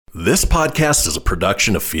This podcast is a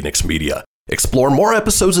production of Phoenix Media. Explore more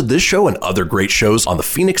episodes of this show and other great shows on the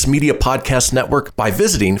Phoenix Media Podcast Network by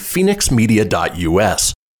visiting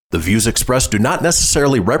phoenixmedia.us. The views expressed do not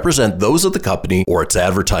necessarily represent those of the company or its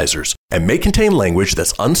advertisers and may contain language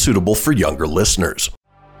that's unsuitable for younger listeners.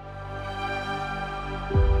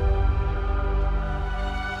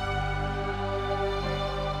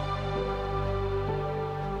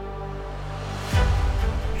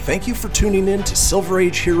 Thank you for tuning in to Silver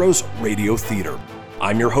Age Heroes Radio Theater.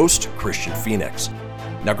 I'm your host, Christian Phoenix.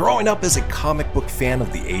 Now, growing up as a comic book fan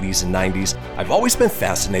of the 80s and 90s, I've always been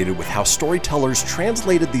fascinated with how storytellers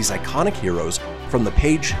translated these iconic heroes from the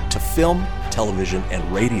page to film, television, and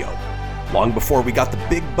radio. Long before we got the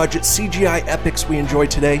big-budget CGI epics we enjoy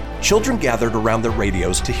today, children gathered around their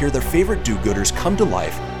radios to hear their favorite do-gooders come to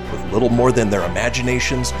life with little more than their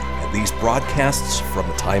imaginations and these broadcasts from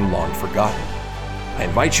a time long forgotten. I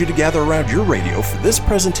invite you to gather around your radio for this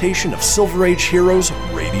presentation of Silver Age Heroes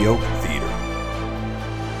Radio Theater.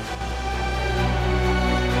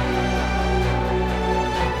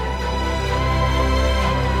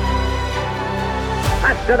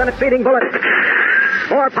 Faster than a speeding bullet.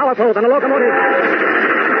 More powerful than a locomotive.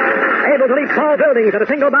 Able to leap tall buildings at a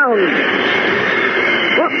single bound.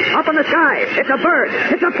 Look, up in the sky. It's a bird.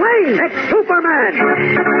 It's a plane. It's Superman.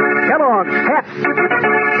 Kellogg's Pep.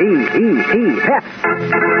 P-E-P, Pep.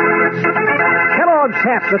 Kellogg's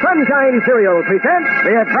Pep, the Sunshine Cereal, presents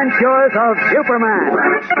The Adventures of Superman.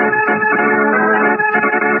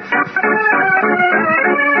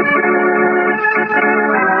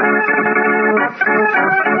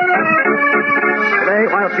 Today,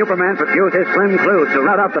 while Superman pursues his slim clues to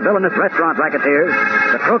rout out the villainous restaurant racketeers,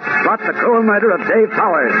 the crooks plot the cruel murder of Dave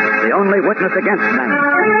Powers, the only witness against them.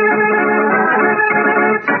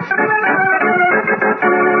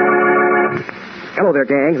 Hello there,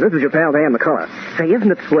 gang. This is your pal, Dan McCullough. Say,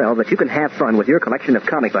 isn't it swell that you can have fun with your collection of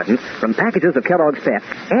comic buttons from packages of Kellogg's Pep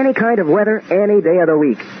any kind of weather, any day of the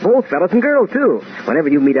week? Both fellas and girls, too. Whenever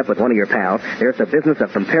you meet up with one of your pals, there's the business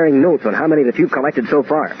of comparing notes on how many that you've collected so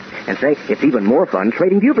far. And say, it's even more fun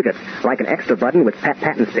trading duplicates, like an extra button with Pat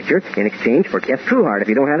Patton's picture in exchange for Guess Trueheart if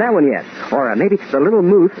you don't have that one yet. Or maybe the little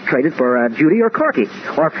moose traded for Judy or Corky.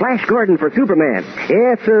 Or Flash Gordon for Superman.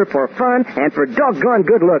 Yes, sir, for fun and for doggone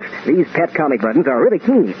good looks, these pet comic buttons are really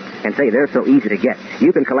keen. And say, they're so easy to get.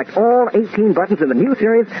 You can collect all 18 buttons in the new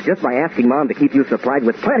series just by asking Mom to keep you supplied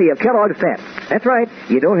with plenty of Kellogg's Pep. That's right.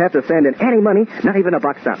 You don't have to send in any money, not even a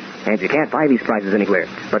buck stump. And you can't buy these prizes anywhere.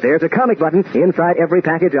 But there's a comic button inside every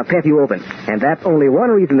package of Pep you open. And that's only one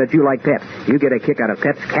reason that you like Pep. You get a kick out of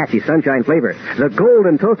Pep's catchy sunshine flavor. The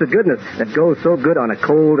golden toasted goodness that goes so good on a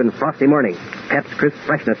cold and frosty morning. Pep's crisp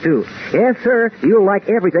freshness, too. Yes, sir. You'll like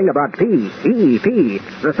everything about P-E-P.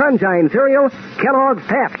 The Sunshine Cereal, Kellogg's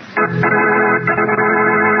Pep. And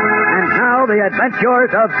now, the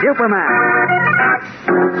adventures of Superman.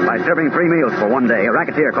 By serving free meals for one day, a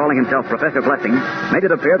racketeer calling himself Professor Blessing made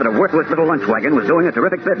it appear that a worthless little lunch wagon was doing a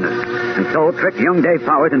terrific business, and so tricked young Dave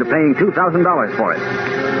Powers into paying $2,000 for it.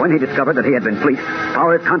 When he discovered that he had been fleeced,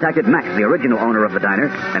 Powers contacted Max, the original owner of the diner,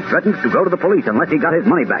 and threatened to go to the police unless he got his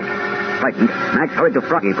money back. Frightened, Max hurried to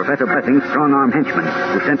Froggy, Professor Blessing's strong-arm henchman,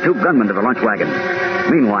 who sent 2 gunmen to the lunch wagon.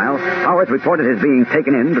 Meanwhile, Powers reported his being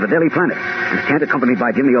taken in to the Daily Planet, and Kent, accompanied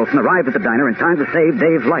by Jimmy Olsen, arrived at the diner in time to save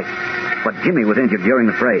Dave's life. But Jimmy was injured during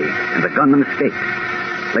the fray, and the gunman escaped.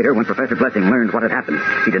 Later, when Professor Blessing learned what had happened,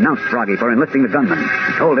 he denounced Froggy for enlisting the gunman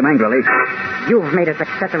and told him angrily, "You've made us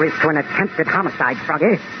accessories to an attempted homicide,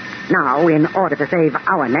 Froggy. Now, in order to save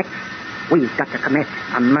our necks, we've got to commit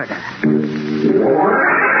a murder."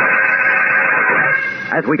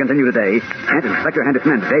 As we continue today, Kent, Inspector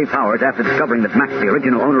Henderson, and Dave Powers, after discovering that Max, the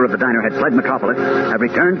original owner of the diner, had fled Metropolis, have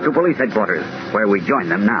returned to police headquarters, where we join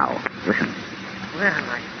them now. Listen. Well,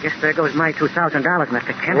 I guess there goes my $2,000,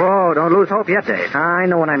 Mr. Kent. Whoa, don't lose hope yet, Dave. I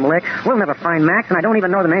know when I'm licked. We'll never find Max, and I don't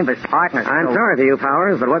even know the name of his partner. I'm sorry to you,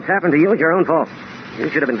 Powers, but what's happened to you is your own fault. You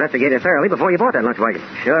should have investigated thoroughly before you bought that lunch wagon.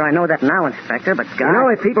 Sure, I know that now, Inspector, but God... You know,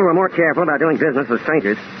 if people were more careful about doing business with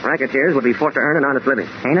strangers, racketeers would be forced to earn an honest living.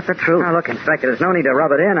 Ain't it the truth? Now, look, Inspector, there's no need to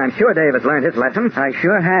rub it in. I'm sure Dave has learned his lesson. I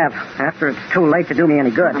sure have. After it's too late to do me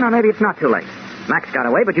any good. No, maybe it's not too late. Max got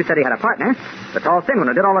away, but you said he had a partner. The tall, thin one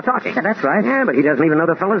who did all the talking. Yeah, that's right. Yeah, but he doesn't even know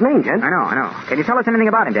the fellow's name, Kent. I know. Can you tell us anything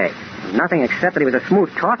about him, Dave? Nothing except that he was a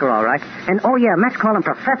smooth talker, all right. And, oh, yeah, Max called him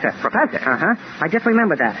Professor. Professor? Uh-huh. I just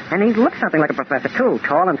remembered that. And he looked something like a professor, too.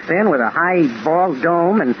 Tall and thin with a high, bald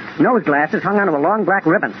dome and nose glasses hung onto a long black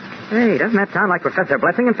ribbon. Hey, doesn't that sound like Professor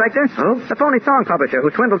Blessing, Inspector? Who? The phony song publisher who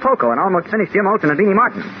swindled Poco and almost finished Jim Olsen and Beanie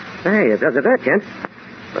Martin. Hey, it does it there, Kent.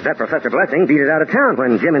 But that Professor Blessing beat it out of town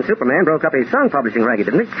when Jim and Superman broke up his song publishing racket,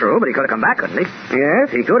 didn't he? True, but he could have come back, couldn't he? Yes,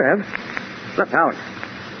 he could have. Look, Howard,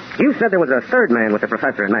 you said there was a third man with the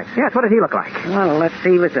Professor and Max. Yes, what did he look like? Well, let's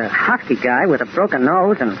see. He was a husky guy with a broken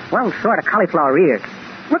nose and, well, sort of cauliflower ears.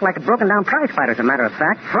 Looked like a broken-down prize fighter, as a matter of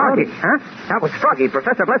fact. Froggy. Huh? That was Froggy,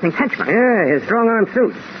 Professor Blessing's henchman. Yeah, his strong-arm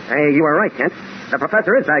suit. Hey, you were right, Kent. The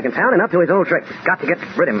professor is back in town and up to his old tricks. Got to get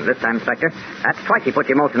rid of him this time, Inspector. That's twice he put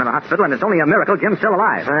you most into the hospital, and it's only a miracle Jim's still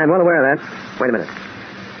alive. I'm well aware of that. Wait a minute.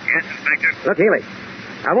 Yes, Inspector. Look, Healy,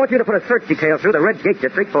 I want you to put a search detail through the Red Gate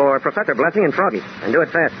District for Professor Blessing and Froggy, and do it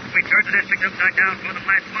fast. We turned the district upside down for them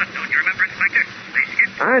last month, don't you remember, Inspector? They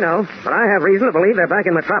skipped. I know, but I have reason to believe they're back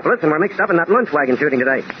in Metropolis and were mixed up in that lunch wagon shooting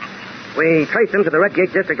today. We traced them to the Red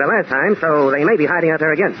Gate District the last time, so they may be hiding out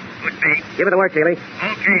there again. Could be. Give it a work, Healy.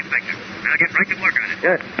 Okay, Inspector. I'll get right to work on it.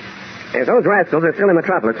 Good. If those rascals are still in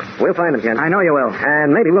Metropolis, we'll find them, Ken. I know you will.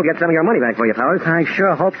 And maybe we'll get some of your money back for you, Powers. I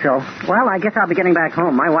sure hope so. Well, I guess I'll be getting back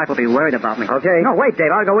home. My wife will be worried about me. Okay. No, wait,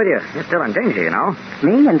 Dave. I'll go with you. You're still in danger, you know.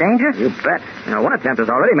 Me in danger? You bet. One attempt was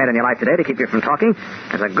already made in your life today to keep you from talking.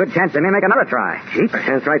 There's a good chance they may make another try. Jeepers.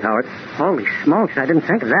 That's right, Howard. Holy smokes, I didn't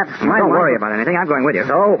think of that. Don't worry about anything. I'm going with you.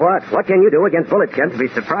 So what? What can you do against bullets, Kent? Be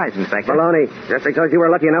surprised, Inspector. Maloney, just because you were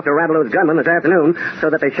lucky enough to rattle those gunmen this afternoon so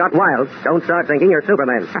that they shot wild, don't start thinking you're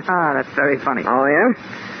Superman. That's very funny. Oh, yeah?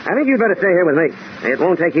 I think you'd better stay here with me. It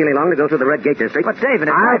won't take Healy long to go through the Red Gate District. But, David,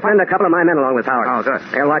 I'll send a couple of my men along with Howard. Oh, good.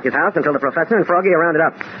 They'll watch his house until the professor and Froggy are rounded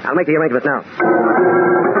up. I'll make the arrangements now.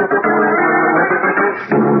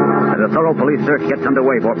 As a thorough police search gets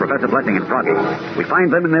underway for Professor Blessing and Froggy, we find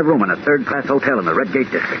them in their room in a third-class hotel in the Red Gate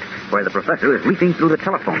District, where the professor is leafing through the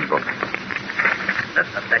telephone book.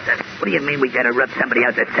 Professor, what do you mean we gotta rub somebody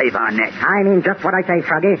out to save our neck? I mean just what I say,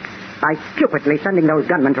 Froggy. By stupidly sending those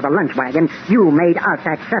gunmen to the lunch wagon, you made us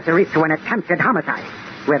accessories to an attempted homicide.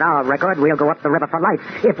 With our record, we'll go up the river for life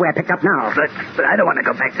if we're picked up now. But I don't want to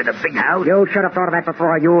go back to the big house. You should have thought of that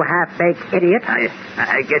before, you half-baked idiot.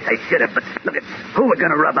 I guess I should have, but look at who we're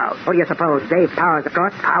going to rub out. What do you suppose? Dave Powers, of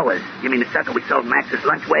course? Powers? You mean the sucker we sold Max's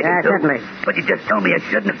lunch wagon to? Certainly. But you just told me I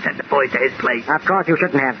shouldn't have sent the boys to his place. Of course you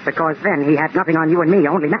shouldn't have, because then he had nothing on you and me,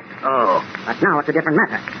 only Max. Oh. But now it's a different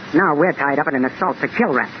matter. Now we're tied up in an assault to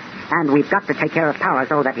kill rat. And we've got to take care of Powers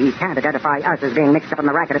so that he can't identify us as being mixed up in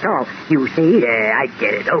the racket at all. You see? Yeah, I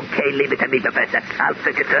get it. Okay, leave it to me, Professor. I'll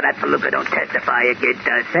fix it so that felucca don't testify against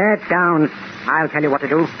us. Sit down. I'll tell you what to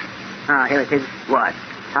do. Here it is. What?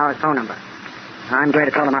 Powers' phone number. I'm going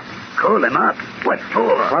to call him up. Call him up? What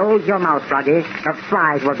for? Close your mouth, Froggy. The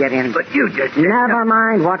flies will get in. But you just... Never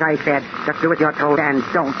mind what I said. Just do as you're told and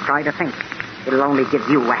don't try to think. It'll only give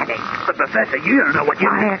you a headache. But, Professor, you don't know what you...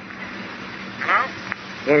 Quiet. Hello?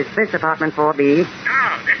 Is this apartment 4B?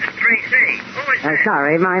 No, this is 3C. Who is this?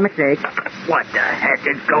 Sorry, my mistake. What the heck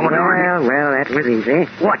is going on? Well, that was easy.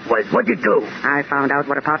 What'd you do? I found out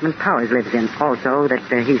what apartment Powers lives in. Also, that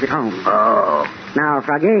he's at home. Oh. Now,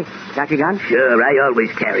 Froggy, got your gun? Sure, I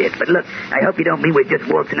always carry it. But look, I hope you don't mean we're just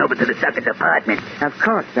waltzing over to the sucker's apartment. Of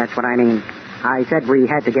course, that's what I mean. I said we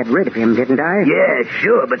had to get rid of him, didn't I? Yeah,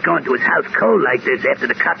 sure, but going to his house cold like this after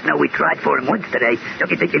the cops know we tried for him once today,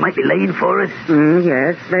 don't you think they might be laying for us?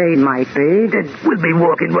 Yes, they might be. Then we'll be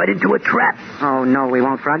walking right into a trap. Oh, no, we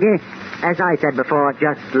won't, Froggy. As I said before,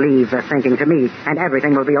 just leave the thinking to me, and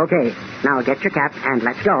everything will be okay. Now get your cap, and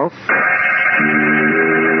let's go.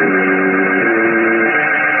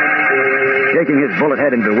 Shaking his bullet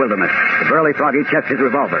head in bewilderment, the burly Froggy checks his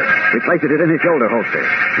revolver, replaces it in his shoulder holster,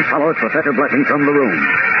 and follows Professor Blessing from the room.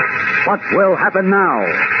 What will happen now?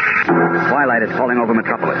 Twilight is falling over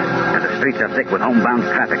Metropolis, and the streets are thick with homebound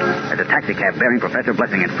traffic as a taxicab bearing Professor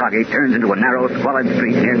Blessing and Froggy turns into a narrow, squalid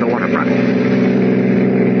street near the waterfront.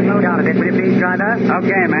 Slow down a bit, will you please, driver?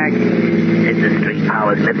 Okay, Max. It's the street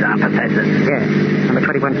Powers lives on, Professor. Yes, number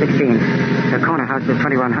 2116. The corner house is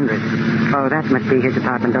 2100. Oh, that must be his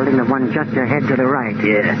apartment building, the one just ahead to the right.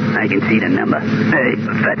 Yeah, I can see the number. Hey,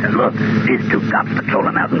 Professor, look. There's two cops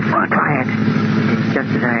patrolling out in front. Quiet. It's just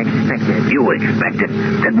as I expected. You expected?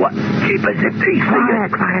 Then what? Cheapers if these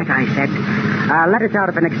figures. Quiet, I said. Let us out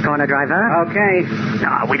at the next corner, driver. Okay.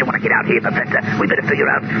 No, we don't want to get out here, Professor. We better figure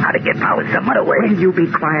out how to get Powers some other way. Will you be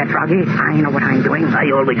quiet, Froggy? I know what I'm doing. I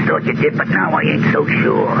always thought you did, but now I ain't so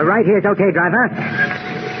sure. Right here's okay, driver.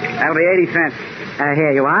 That'll be 80 cents.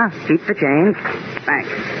 Here you are. Keep the change. Thanks.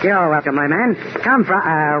 You're welcome, my man. Come,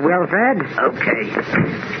 Wilfred. Okay.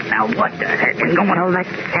 Now, what the heck is going on? Well, that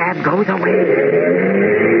cab goes away.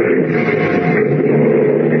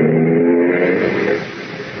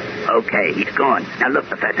 Okay, he's gone. Now, look,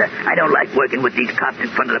 Professor, I don't like working with these cops in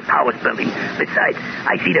front of the Powers building. Besides,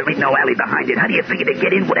 I see there ain't no alley behind it. How do you figure to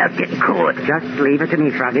get in without getting caught? Just leave it to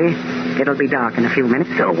me, Froggy. It'll be dark in a few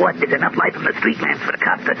minutes. So what? There's enough light from the street lamps for the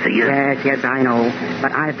cops to see us? Yes, I know.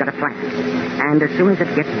 But I've got a plan. And as soon as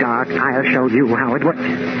it gets dark, I'll show you how it works.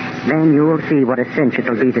 Then you'll see what a cinch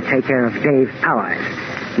it'll be to take care of Dave Powers.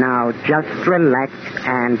 Now, just relax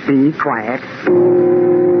and be quiet.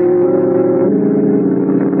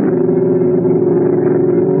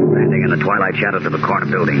 Standing in the twilight shadows of the corner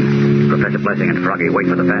building, Professor Blessing and Froggy wait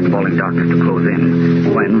for the fast-falling darkness to close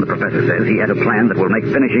in. When the professor says he has a plan that will make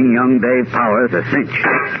finishing young Dave Powers a cinch.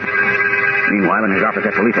 Meanwhile, in his office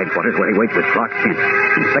at police headquarters, where he waits with Clark Kent,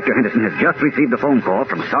 Inspector Henderson has just received a phone call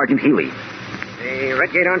from Sergeant Healy. The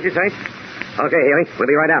red gate on, you say? Okay, Healy. We'll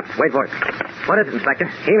be right out. Wait for it. What is it, Inspector?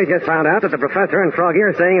 Healy just found out that the professor and Froggy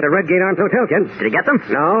are staying at the Red Gate Arms Hotel, Kent. Did he get them?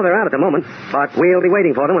 No, they're out at the moment. But we'll be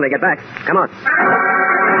waiting for them when they get back. Come on.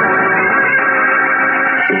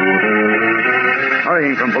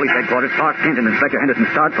 Hurrying from police headquarters, Clark Kent and Inspector Henderson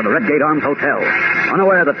start for the Red Gate Arms Hotel,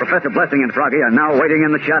 unaware that Professor Blessing and Froggy are now waiting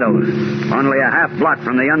in the shadows, only a half block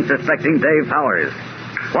from the unsuspecting Dave Powers.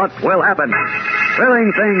 What will happen?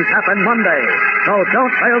 Thrilling things happen Monday, so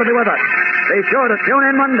don't fail to be with us. Be sure to tune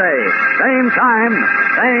in Monday. Same time,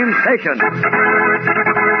 same station.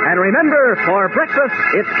 And remember, for breakfast,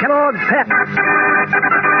 it's Kellogg's Pep.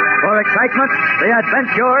 For excitement, the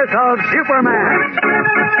adventures of Superman.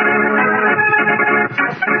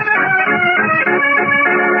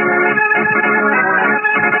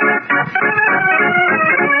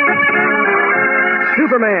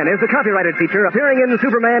 Superman is a copyrighted feature appearing in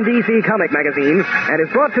Superman DC comic magazine and is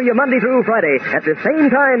brought to you Monday through Friday at the same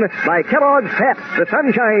time by Kellogg's Pep, the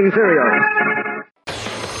Sunshine Cereal.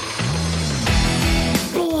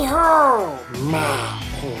 Behold, my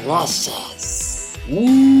precious.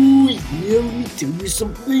 Ooh, yeah, let me tell you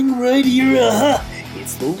something right here.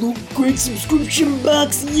 It's the Loot Crate subscription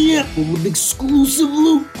box, yeah, full of exclusive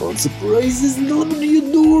loot, fun surprises delivered to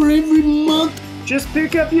your door every month. Just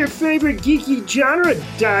pick up your favorite geeky genre,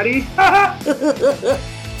 Daddy.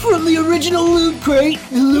 From the original Loot Crate,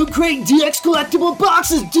 the Loot Crate DX collectible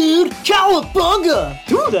boxes, dude! Cowabunga!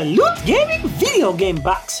 To the Loot Gaming video game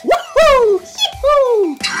box. Woohoo!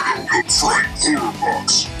 Yee-hoo!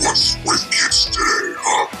 What's with kids today,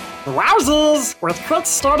 huh? Wowzers! With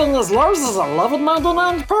crates starting as low as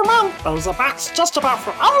 $11.99 per month, there's a box just about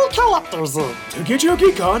for all collectors. To get your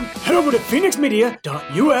geek on, head over to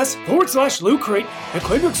phoenixmedia.us/Loot Crate and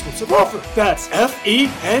claim your exclusive offer. That's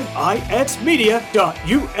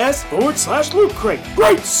FENIXmedia.us/Loot Crate.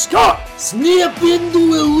 Great Scott! Snap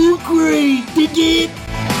into a Loot Crate, dig it?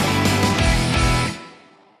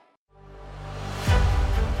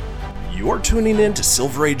 You're tuning in to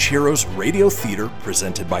Silver Age Heroes Radio Theater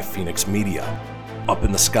presented by Phoenix Media. Up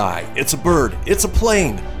in the sky, it's a bird, it's a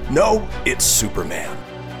plane. No, it's Superman.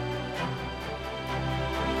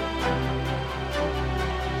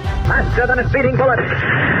 Faster than a speeding bullet.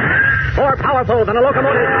 More powerful than a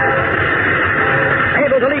locomotive.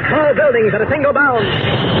 Able to leap tall buildings at a single bound.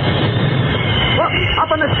 Look,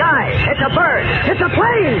 up in the sky. It's a bird. It's a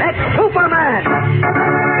plane. It's Superman.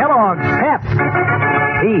 Kellogg's Pep.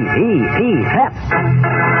 P-E-P, Pep.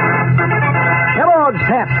 Kellogg's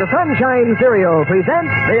Pep, the Sunshine Cereal,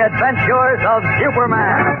 presents The Adventures of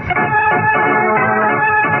Superman.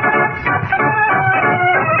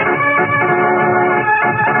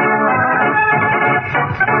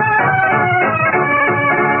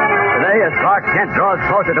 Today, as Clark Kent draws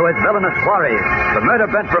closer to his villainous quarries, the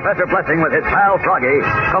murder-bent Professor Blessing with his pal Froggy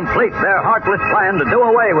complete their heartless plan to do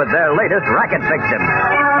away with their latest racket victim.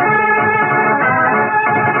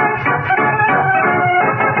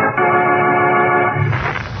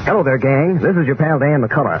 Hello there, gang. This is your pal Dan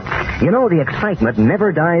McCullough. You know, the excitement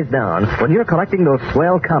never dies down when you're collecting those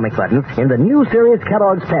swell comic buttons in the new series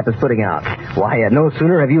Kellogg's Pep is putting out. Why, no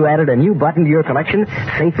sooner have you added a new button to your collection,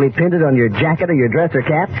 safely pinned it on your jacket or your dress or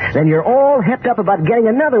cap, than you're all hepped up about getting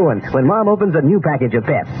another one when Mom opens a new package of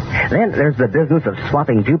Pep. Then there's the business of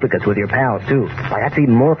swapping duplicates with your pals, too. Why, that's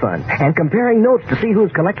even more fun. And comparing notes to see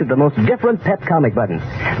who's collected the most different Pep comic buttons.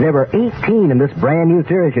 There were 18 in this brand new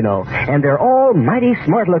series, you know, and they're all mighty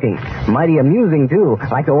smart looking. Mighty amusing, too,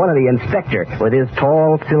 like the one of the Inspector with his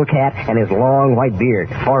tall silk hat and his long white beard.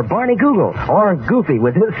 Or Barney Google. Or Goofy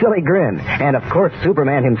with his silly grin. And, of course,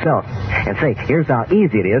 Superman himself. And say, here's how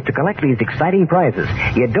easy it is to collect these exciting prizes.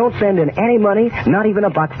 You don't send in any money, not even a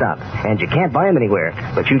buck stop. And you can't buy them anywhere.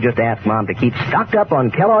 But you just ask Mom to keep stocked up on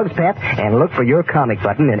Kellogg's Pep and look for your comic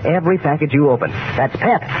button in every package you open. That's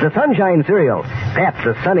Pep, the Sunshine Cereal. Pep,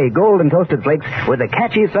 the sunny golden toasted flakes with a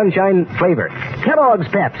catchy sunshine flavor. Kellogg's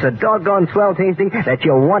Pep. Pep, so doggone swell tasting that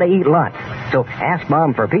you'll want to eat lots. So ask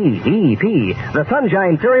Mom for P-E-P, the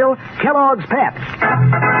Sunshine Cereal, Kellogg's Pep.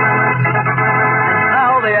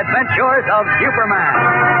 Now the adventures of Superman.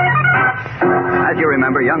 As you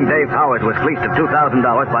remember, young Dave Powers was fleeced of $2,000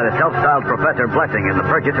 by the self-styled Professor Blessing in the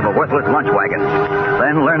purchase of a worthless lunch wagon.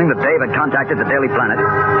 Then, learning that Dave had contacted the Daily Planet,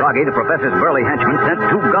 Froggy, the professor's burly henchman, sent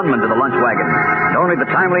 2 gunmen to the lunch wagon. And only the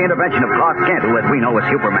timely intervention of Clark Kent, who, as we know, was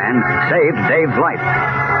Superman, saved Dave's life.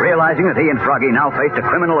 Realizing that he and Froggy now faced a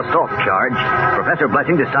criminal assault charge, Professor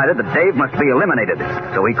Blessing decided that Dave must be eliminated,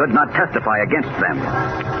 so he could not testify against them.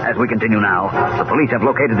 As we continue now, the police have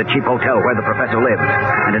located the cheap hotel where the professor lives,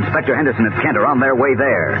 and Inspector Henderson and Kent are on their way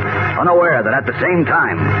there, unaware that at the same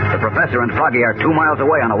time, the professor and Froggy are 2 miles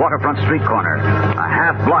away on a waterfront street corner, a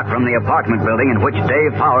half block from the apartment building in which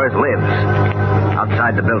Dave Powers lives.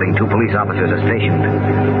 Outside the building, 2 police officers are stationed.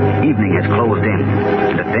 Evening has closed in,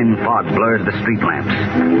 and a thin fog blurs the street lamps,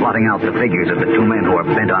 blotting out the figures of the 2 men who are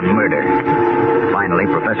bent on murder. Finally,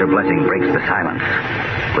 Professor Blessing breaks the silence.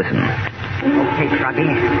 Listen. Okay, Froggy.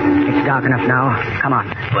 It's dark enough now. Come on.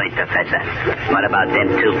 Wait, Professor. What about them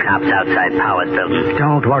 2 cops outside Powers building?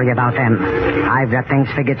 Don't worry about them. I've got things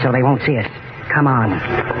figured so they won't see us. Come on.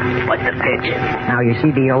 What's the pitch? Now, you see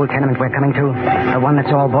the old tenement we're coming to? The one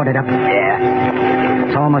that's all boarded up? Yeah.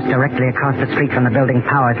 It's almost directly across the street from the building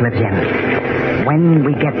Powers lives in. When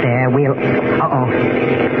we get there, we'll... Uh-oh.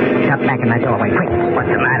 Stop back in that doorway, quick. What's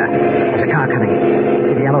the matter? There's a car coming.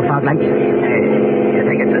 See the yellow fog lights? Hey, you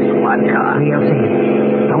think it's a SWAT car? We'll see.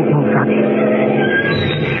 Don't move, Froggy.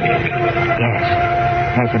 Yes.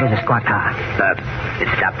 Yes, it is a squad car. It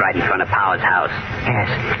stopped right in front of Powers' house. Yes.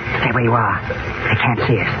 Stay where you are. They can't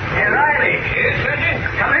see us. Hey, Riley.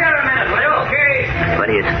 Come here a minute, will you? Okay. What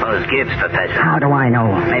do you suppose gives, Professor? How do I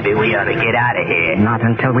know? Maybe we ought to get out of here. Not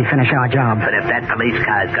until we finish our job. But if that police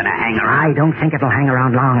car is going to hang around... I don't think it'll hang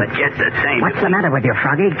around long. But just the same... What's the matter with you,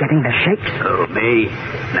 Froggy? Getting the shakes? Oh, me?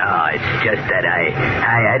 No, it's just that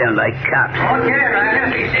I don't like cops. Okay,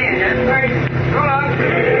 Riley. Be seeing you. So long.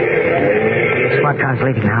 Squad car's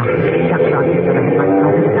leaving now. Duck, Froggy, so the headlights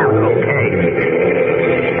don't put us out. Okay.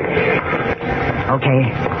 Okay,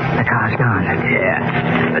 the car's gone.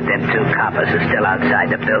 Yeah, but them 2 coppers are still outside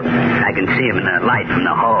the building. I can see them in the light from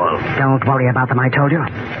the hall. Don't worry about them, I told you.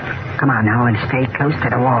 Come on now and stay close to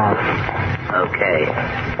the wall. Okay.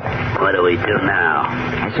 What do we do now?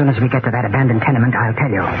 As soon as we get to that abandoned tenement, I'll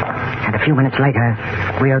tell you. And a few minutes later,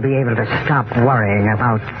 we'll be able to stop worrying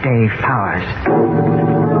about Dave Powers.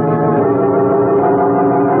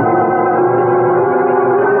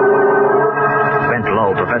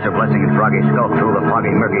 Professor Blessing and Froggy skulked through the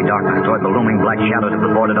foggy, murky darkness toward the looming black shadows of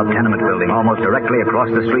the boarded-up tenement building almost directly across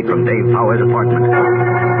the street from Dave Powers' apartment.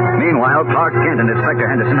 Meanwhile, Clark Kent and Inspector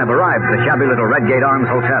Henderson have arrived at the shabby little Redgate Arms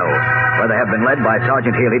Hotel, where they have been led by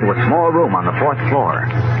Sergeant Healy to a small room on the 4th floor.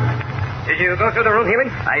 Did you go through the room, Healy?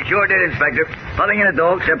 I sure did, Inspector. Nothing in it,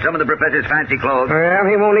 though, except some of the professor's fancy clothes. Well,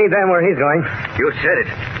 he won't need them where he's going. You said it.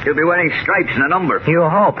 He'll be wearing stripes and a number. You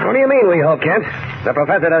hope. What do you mean, we hope, Kent? The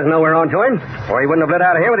professor doesn't know we're on to him, or he wouldn't have let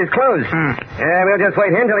out of here with his clothes. Yeah, we'll just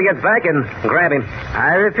wait here until he gets back and grab him.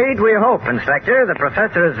 I repeat, we hope, Inspector. The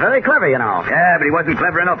professor is very clever, you know. Yeah, but he wasn't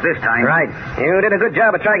clever enough this time. Right. You did a good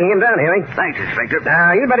job of tracking him down, Healy. Thanks, Inspector.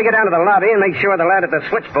 Now, you'd better get down to the lobby and make sure the lad at the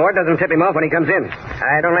switchboard doesn't tip him off when he comes in.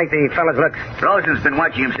 I don't like the fella's looks. Rosen's been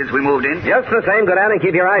watching him since we moved in. Just the same, go down and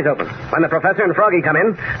keep your eyes open. When the professor and Froggy come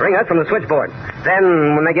in, ring us from the switchboard.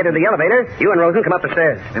 Then, when they get to the elevator, you and Rosen come up the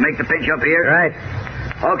stairs. You make the pinch up here? Right.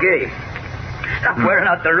 Okay. Stop wearing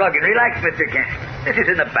out the rug and relax, Mr. Kent. This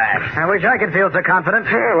isn't a bath. I wish I could feel so confident.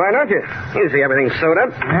 Yeah, why don't you? You see everything's sewed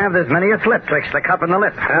up. Yeah, there's many a slip twixt the cup and the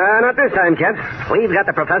lip. Not this time, Kent. We've got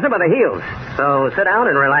the professor by the heels. So sit down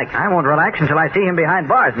and relax. I won't relax until I see him behind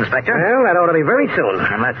bars, Inspector. Well, that ought to be very soon.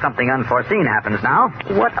 Unless something unforeseen happens now.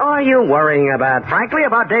 What are you worrying about? Frankly,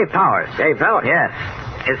 about Dave Powers. Dave Powers? Yes.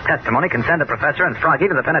 His testimony can send the professor and Froggy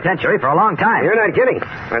to the penitentiary for a long time. You're not kidding.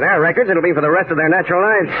 With their records, it'll be for the rest of their natural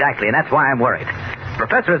lives. Exactly, and that's why I'm worried. The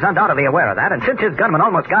professor is undoubtedly aware of that, and since his gunman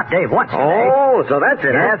almost got Dave once today... Oh, so that's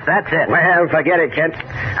it, Yes, huh? that's it. Well, forget it, Kent.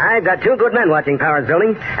 I've got 2 good men watching Powers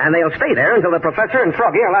building, and they'll stay there until the professor and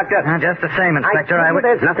Froggy are locked up. Just the same, Inspector, I would...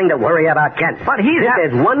 There's nothing to worry about, Kent. But he's...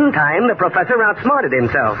 This is one time the professor outsmarted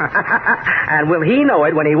himself. And will he know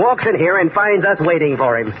it when he walks in here and finds us waiting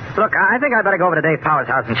for him? Look, I think I'd better go over to Dave Powers'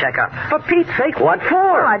 house and check up. For Pete's sake, what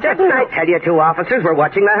for? Well, I just... Didn't I tell you 2 officers were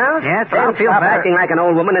watching the house? Yes, Then I'll feel stop better. acting like an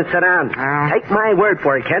old woman and sit down. Take my word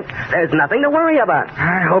for it, Kent. There's nothing to worry about.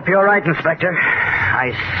 I hope you're right, Inspector.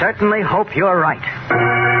 I certainly hope you're right.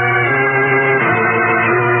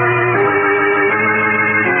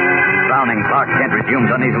 frowning, Clark Kent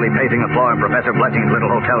resumed uneasily pacing the floor in Professor Blessing's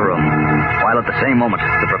little hotel room, while at the same moment,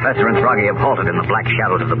 the Professor and Froggy have halted in the black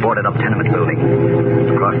shadows of the boarded-up tenement building.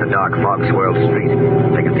 Across the dark, fog-swirled street,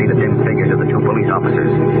 they can see the dim figures of the two police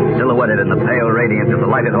officers, silhouetted in the pale radiance of the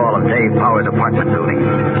lighted hall of Dave Powers' apartment building.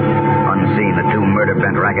 Unseen, the two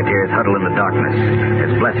murder-bent racketeers huddle in the darkness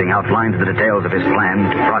as Blessing outlines the details of his plan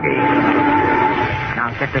to Froggy.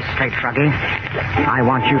 Now, get this straight, Froggy. I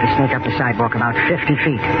want you to sneak up the sidewalk about 50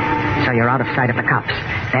 feet, so you're out of sight of the cops.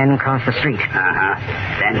 Then cross the street. Uh-huh.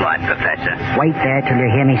 Then what, Professor? Wait there till you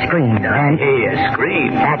hear me scream. I hear you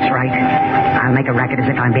scream. That's right. I'll make a racket as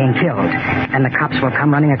if I'm being killed. Then the cops will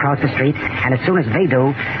come running across the street, and as soon as they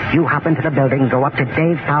do, you hop into the building, go up to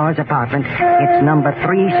Dave Powers' apartment. It's number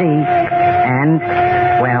 3C, and,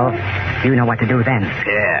 well, you know what to do then.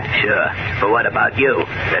 Yeah, sure. But what about you?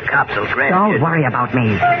 The cops will grab you. Don't worry about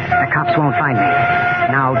me. The cops won't find me.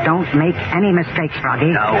 Now, don't make any mistakes,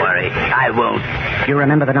 Froggy. Don't worry. I won't. You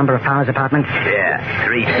remember the number of Powers' apartment? Yeah,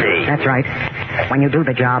 3C. That's right. When you do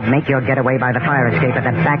the job, make your getaway by the fire escape at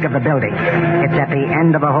the back of the building. It's at the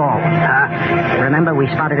end of the hall. Huh? Remember, we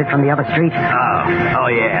spotted it from the other street? Oh,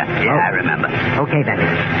 yeah. Yeah, I remember. Okay, then.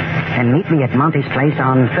 And meet me at Monty's place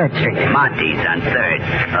on 3rd Street. Monty's on 3rd.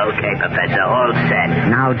 Okay, Professor, all set.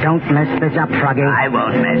 Now, don't mess this up, Froggy. I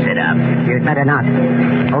won't mess it up. You'd better not.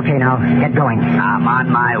 Okay, now, get going. I'm on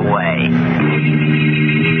my way.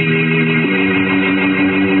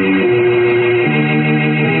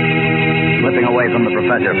 Slipping away from the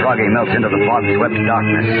Professor, Froggy melts into the fog-swept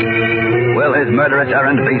darkness. Will his murderous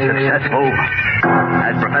errand be successful?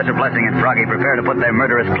 As Professor Blessing and Froggy prepare to put their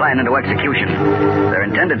murderous plan into execution, their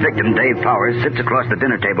intended victim, Dave Powers, sits across the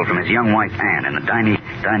dinner table from his young wife, Anne, in the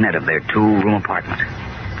dinette of their two-room apartment.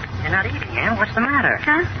 You're not eating, Anne. What's the matter?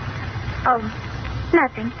 Huh? Oh,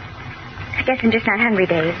 nothing. I guess I'm just not hungry,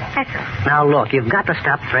 Dave. That's all. Now, look, you've got to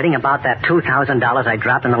stop fretting about that $2,000 I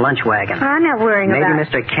dropped in the lunch wagon. Oh, I'm not worrying Maybe about...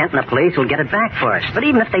 Mr. Kent and the police will get it back for us. But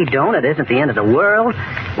even if they don't, it isn't the end of the world.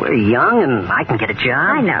 We're young, and I can get a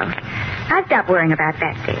job. I know. I've stopped worrying about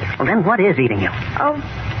that, Dave. Well, then what is eating you? Oh,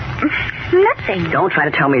 nothing. Don't try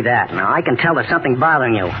to tell me that. Now, I can tell there's something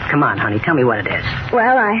bothering you. Come on, honey, tell me what it is.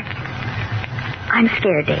 Well, I'm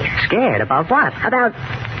scared, Dave. Scared? About what?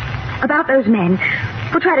 About those men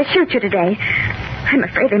who try to shoot you today. I'm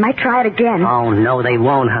afraid they might try it again. Oh, no, they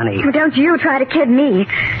won't, honey. Well, don't you try to kid me.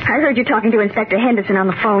 I heard you talking to Inspector Henderson on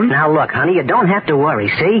the phone. Now, look, honey, you don't have to worry,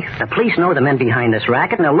 see? The police know the men behind this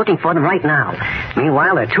racket, and they're looking for them right now.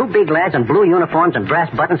 Meanwhile, there are two big lads in blue uniforms and brass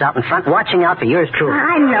buttons out in front watching out for yours truly.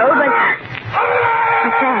 I know, but...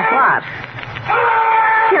 What's that? What?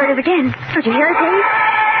 Here it is again. Don't you hear it, Dave?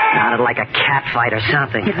 Sounded like a cat fight or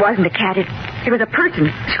something. It wasn't a cat. It was a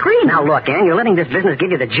person screaming. Now, look, Ann, you're letting this business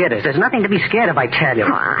give you the jitters. There's nothing to be scared of, I tell you.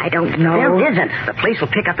 Oh, I don't know. There isn't. The police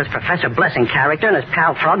will pick up this Professor Blessing character and his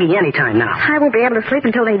pal Froggy anytime now. I won't be able to sleep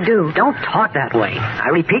until they do. Don't talk that way. I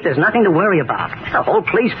repeat, there's nothing to worry about. The whole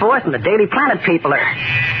police force and the Daily Planet people are...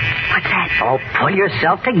 What's that? Oh, pull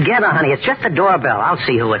yourself together, honey. It's just the doorbell. I'll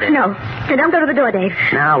see who it is. No. Don't go to the door, Dave.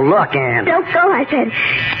 Now, look, Ann. Don't go, I said.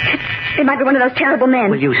 It might be one of those terrible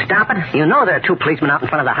men. Will you stop it? You know there are two policemen out in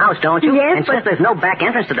front of the house, don't you? Yes, and since there's no back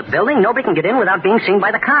entrance to the building, nobody can get in without being seen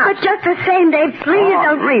by the cops. But just the same, Dave, please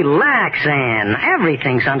don't... Relax, Ann.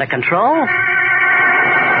 Everything's under control.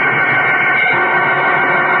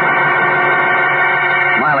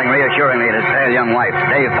 Smiling reassuringly at his pale young wife,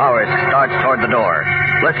 Dave Powers starts toward the door,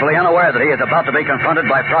 blissfully unaware that he is about to be confronted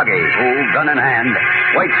by Froggy, who, gun in hand,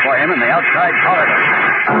 waits for him in the outside corridor.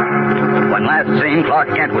 When last seen,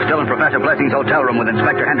 Clark Kent was still in Professor Blessing's hotel room with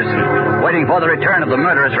Inspector Henderson, waiting for the return of the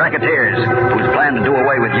murderous racketeers, whose plan to do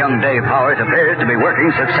away with young Dave Powers appears to be working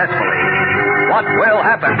successfully. What will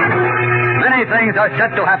happen? Many things are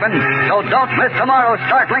set to happen, so don't miss tomorrow's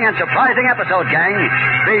startling and surprising episode, gang.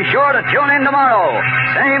 Be sure to tune in tomorrow.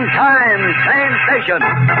 Same time, same station.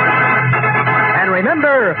 And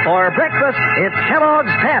remember, for breakfast, it's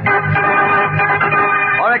Kellogg's Pep.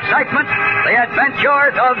 For excitement, the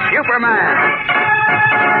adventures of Superman.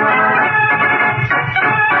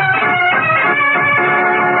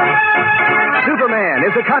 Superman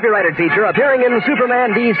is a copyrighted feature appearing in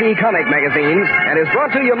Superman DC comic magazines and is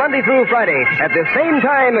brought to you Monday through Friday at the same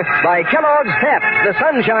time by Kellogg's Pep, the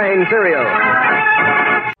Sunshine Cereal.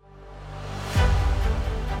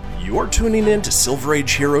 You're tuning in to Silver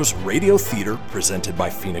Age Heroes Radio Theater presented by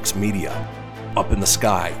Phoenix Media. Up in the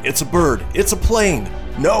sky, it's a bird, it's a plane.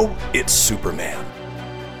 No, it's Superman.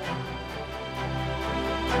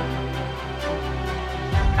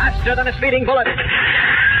 Faster than a speeding bullet.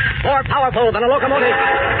 More powerful than a locomotive.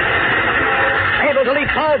 Able to leap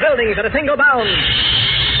tall buildings at a single bound.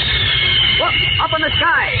 Look, up in the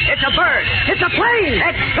sky. It's a bird. It's a plane.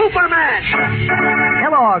 It's Superman.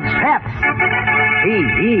 Kellogg's Pep.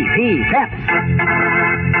 P-E-P, Pep.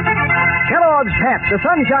 Kellogg's Pep, the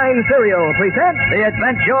Sunshine Cereal, presents The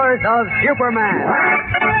Adventures of Superman.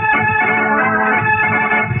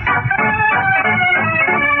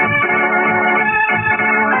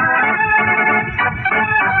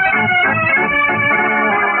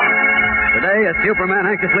 Today, as Superman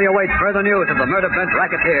anxiously awaits further news of the murder-bent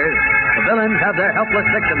racketeers, the villains have their helpless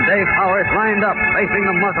victim, Dave Powers, lined up, facing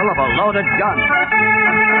the muzzle of a loaded gun.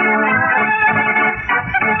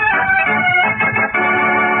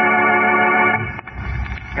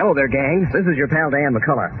 Hello there, gang. This is your pal Dan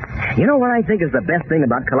McCullough. You know what I think is the best thing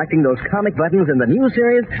about collecting those comic buttons in the new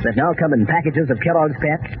series that now come in packages of Kellogg's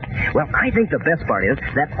Pep? Well, I think the best part is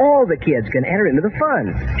that all the kids can enter into the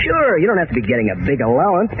fun. Sure, you don't have to be getting a big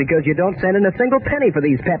allowance because you don't send in a single penny for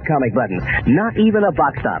these Pep comic buttons, not even a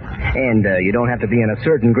box top. And you don't have to be in a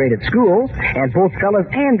certain grade at school. And both fellas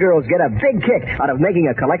and girls get a big kick out of making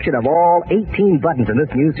a collection of all 18 buttons in this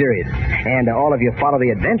new series. And all of you follow the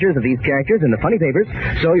adventures of these characters in the funny papers,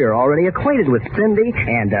 so you're already acquainted with Cindy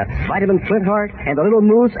and Vitamin Flintheart and the Little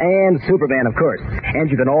Moose and Superman, of course. And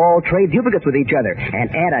you can all trade duplicates with each other and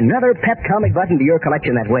add another Pep comic button to your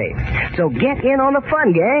collection that way. So get in on the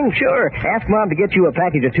fun, gang. Sure, ask Mom to get you a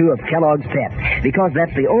package or two of Kellogg's Pep, because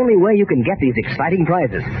that's the only way you can get these exciting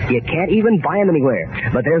prizes. You can't even buy them anywhere.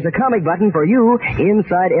 But there's a comic button for you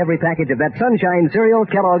inside every package of that Sunshine cereal,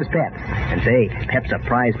 Kellogg's Pep. And say, Pep's a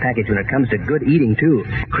prize package when it comes to good eating, too.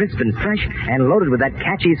 Crisp and fresh and loaded with that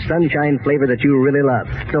catchy Sunshine flavor that you really love.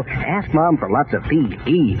 So ask Mom for lots of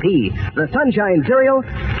P-E-P. The Sunshine cereal,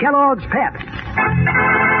 Kellogg's Pep.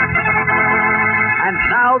 And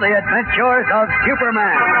now the adventures of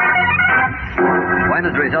Superman. When,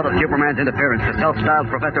 as a result of Superman's interference, the self-styled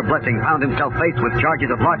Professor Blessing found himself faced with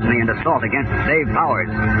charges of larceny and assault against Dave Powers,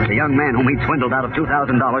 the young man whom he'd swindled out of $2,000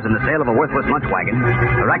 in the sale of a worthless lunch wagon,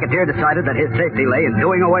 the racketeer decided that his safety lay in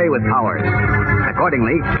doing away with Powers.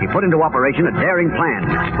 Accordingly, he put into operation a daring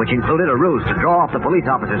plan, which included a ruse to draw off the police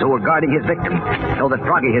officers who were guarding his victim, so that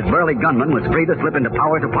Froggy, his burly gunman, was free to slip into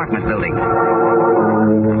Powers' apartment building.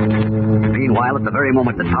 Meanwhile, at the very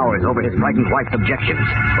moment that Powers, over his frightened wife's objections,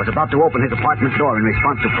 was about to open his apartment door in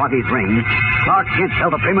response to Froggy's ring, Clark Kent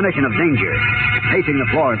felt a premonition of danger. Pacing the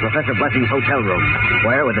floor of Professor Blessing's hotel room,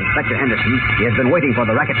 where, with Inspector Henderson, he had been waiting for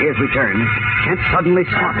the racketeer's return, Kent suddenly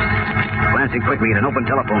stops. Glancing quickly at an open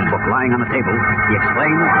telephone book lying on the table, he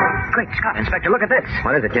exclaimed, "Great Scott, Inspector, look at this."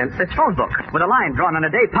 What is it, Kent? This phone book, with a line drawn on a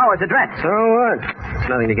Dave Powers address. So what? It's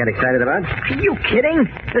nothing to get excited about. Are you kidding?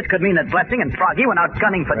 This could mean that Blessing and Froggy went out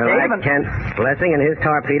gunning for Dave and... Kent, Blessing and his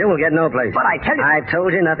torpedo will get no place. But I tell you... I've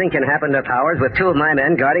told you nothing can happen to Powers with two of my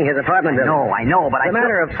men guarding his apartment building. I know, but As a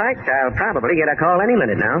matter of fact, I'll probably get a call any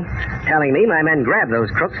minute now, telling me my men grabbed those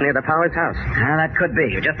crooks near the Powers house. That could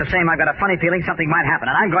be. Just the same, I've got a funny feeling something might happen,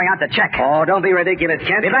 and I'm going out to check. Oh, don't be ridiculous,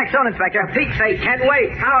 Kent. Be back soon, Inspector. For Pete's sake, Kent,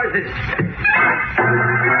 wait. Powers is...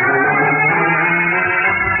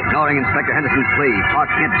 Ignoring Inspector Henderson's plea, Clark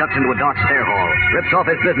Kent ducks into a dark stair hall, rips off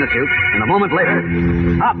his business suit, and a moment later...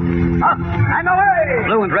 Up! And away! A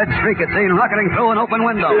blue and red streak is seen rocketing through an open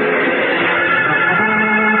window.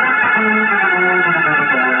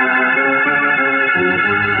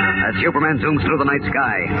 As Superman zooms through the night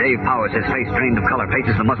sky, Dave Powers, his face drained of color,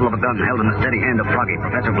 faces the muzzle of a gun held in the steady hand of Froggy,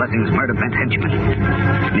 Professor Blessing's murder-bent henchman.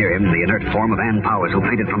 Near him, the inert form of Ann Powers, who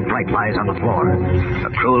fainted from fright, lies on the floor. A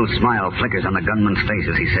cruel smile flickers on the gunman's face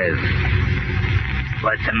as he says,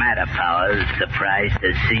 "What's the matter, Powers? Surprised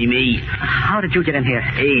to see me? How did you get in here?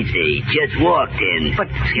 Easy. Just walked in. But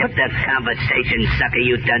skip the conversation, sucker.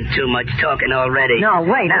 You've done too much talking already. No,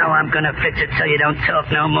 wait. Now I'm gonna fix it so you don't talk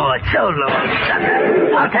no more. So long,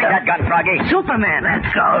 sucker. I'll take that gun, Froggy. Superman. Let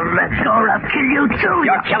go. I'll kill you too.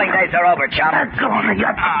 Your killing days are over, chum. Let go.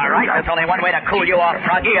 All right, there's only one way to cool you off,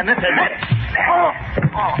 Froggy, and this is it.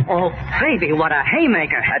 Oh, baby, what a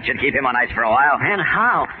haymaker. That should keep him on ice for a while. And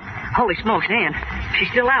how? Holy smokes, Ann. She's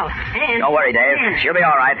still out. Ann. Don't worry, Dave. Ann. She'll be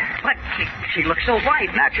all right. But she looks so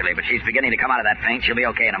white. Naturally, but she's beginning to come out of that faint. She'll be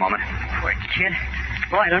okay in a moment. Poor kid.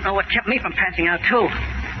 Boy, I don't know what kept me from passing out, too.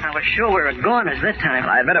 I was sure we were goners this time.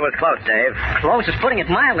 Well, I admit it was close, Dave. Close is putting it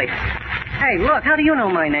mildly. Hey, look, how do you know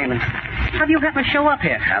my name? And how do you happen to show up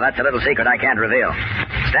here? Now, that's a little secret I can't reveal.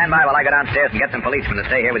 Stand by while I go downstairs and get some policemen to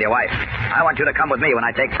stay here with your wife. I want you to come with me when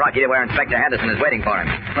I take Froggy to where Inspector Henderson is waiting for him.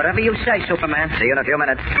 Whatever you say, Superman. See you in a few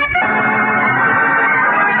minutes.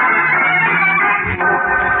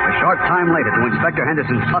 A short time later, to Inspector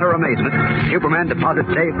Henderson's utter amazement, Superman deposits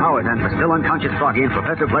Dave Powers and the still unconscious Froggy in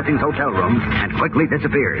Professor Blessing's hotel room and quickly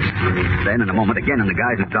disappears. Then, in a moment again in the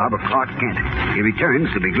guise and garb of Clark Kent, he returns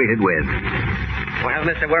to be greeted with... Well,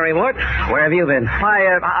 Mr. Worrywart, where have you been?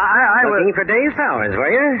 I was... Looking for Dave Powers, were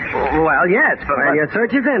you? Well, yes, but... Well, your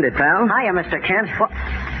search is ended, pal. Hiya, Mr. Kent.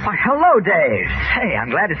 Why, hello, Dave. Hey, I'm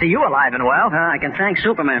glad to see you alive and well. I can thank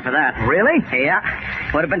Superman for that. Really? Yeah.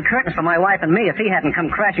 Would have been curtains for my wife and me if he hadn't come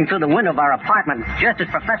crashing through the window of our apartment just as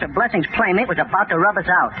Professor Blessing's playmate was about to rub us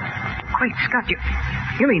out. Great Scott,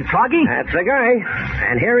 you mean Froggy? That's the guy.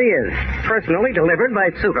 And here he is, personally delivered by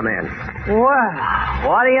Superman. Well,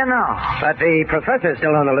 what do you know? But the professor's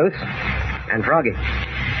still on the loose. And Froggy.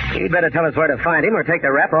 You'd better tell us where to find him or take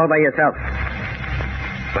the rap all by yourself.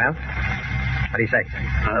 Well, what do you say?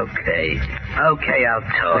 Okay, I'll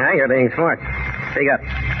talk. Yeah, you're being smart. Speak up.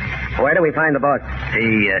 Where do we find the boss?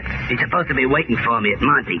 He's supposed to be waiting for me at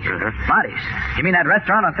Monty's. Monty's? You mean that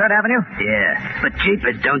restaurant on 3rd Avenue? Yeah, but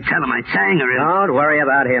Jeepers, don't tell him I sang or anything. Don't worry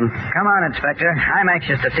about him. Come on, Inspector. I'm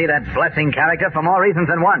anxious to see that Blessing character for more reasons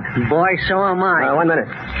than one. Boy, so am I. 1 minute.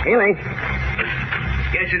 Healy.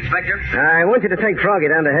 Yes, Inspector? I want you to take Froggy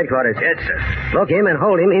down to headquarters. Yes, sir. Book him and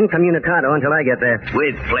hold him incommunicado until I get there.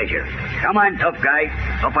 With pleasure. Come on, tough guy.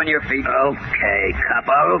 Up on your feet. Okay,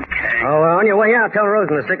 copper, okay. Oh, on your way out, tell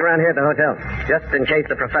Rosen to stick around here at the hotel, just in case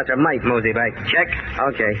the professor might mosey back. Check.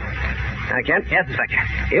 Okay. Now, Kent? Yes,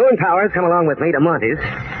 Inspector. You and Powers come along with me to Monty's,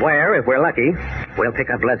 where, if we're lucky, we'll pick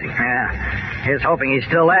up Blessing. Yeah. Here's hoping he's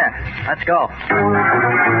still there. Let's go.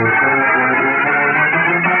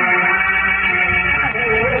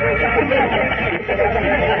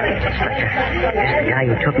 It's the guy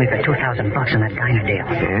who took me for $2,000 in that diner deal.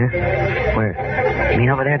 Yeah? Where? You mean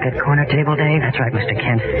over there at that corner table, Dave? That's right, Mr.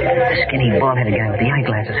 Kent. The skinny, bald-headed guy with the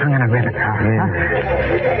eyeglasses hung on a ribbon.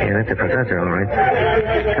 Yeah, that's the professor, all right.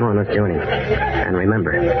 Come on, let's join him. And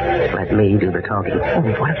remember, let me do the talking. Oh,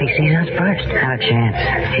 what if he sees us first? Not a chance.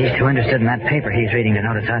 He's too interested in that paper he's reading to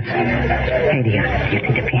notice us. Hey, do you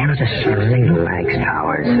think the piano's asleep? Relax,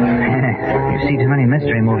 Powers. You've seen too many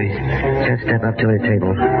mystery movies. Just step up to his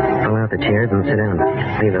table, pull out the chairs, and sit down.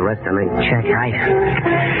 Leave the rest to me. Check. Right.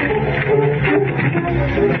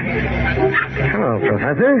 Hello,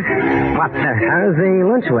 Professor. What the... How's the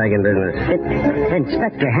lunch wagon business?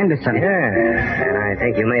 Inspector Henderson. Yeah, and I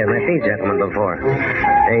think you may have met these gentlemen before.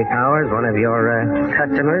 Dave Powers, one of your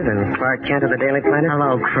customers, and Clark Kent of the Daily Planet.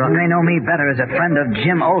 Hello, Crook. They know me better as a friend of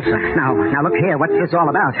Jim Olsen. Now, look here. What's this all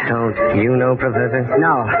about? Don't you know, Professor?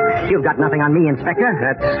 No. You've got nothing on me, Inspector.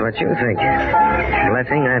 That's what you think.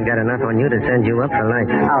 Blessing, I've got enough on you to send you up for life.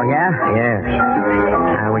 Oh, yeah? Yeah.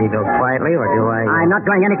 Now, will you go quietly, or do I... I'm not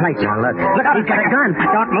going anyplace. Now, look. Look out, he's got a gun.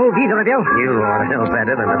 Don't move, either of you. You ought to know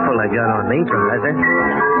better than to pull a gun on me, Professor.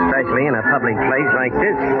 Especially in a public place like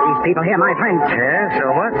this. These people here, my friends. Yeah, so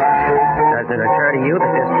what? Doesn't it occur to you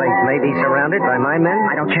that this place may be surrounded by my men?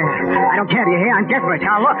 I don't care. I don't care, do you hear? I'm desperate.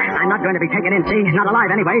 Now, look. I'm not going to be taken in, see? Not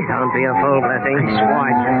alive, anyway. Don't be a fool, Blessing. I swore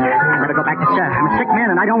I'd never go back to sir. I'm a sick man,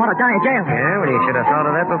 and I don't want to die in jail. Yeah, well, you should have thought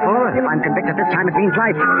of that before. If I'm convicted this time, it means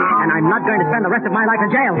life. And I'm not going to spend the rest of my life in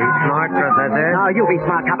jail. Be smart, Professor. No, you be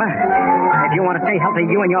smart, copper. If you want to stay healthy,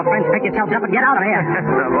 you and your friends pick yourselves up and get out of here.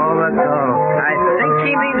 Of all the dogs. I think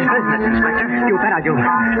he means business, Inspector. You bet I do.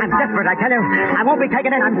 I'm desperate, I tell you. I won't be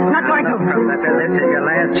taken in. I'm not going to. Professor, this is your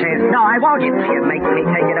last chance. No, I won't. If you make me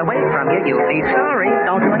take it away from you, you'll be sorry.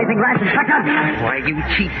 Don't do anything rash, Inspector. Why, you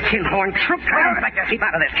cheap tin-horn crook. Inspector, keep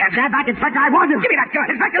out of this, Captain. Stand back, Inspector. I want him. Give me that gun.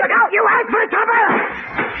 Inspector, look out. You asked for trouble.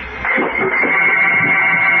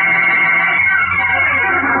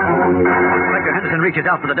 Inspector Henderson reaches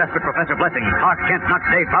out for the desperate Professor Blessing. Clark Kent knocks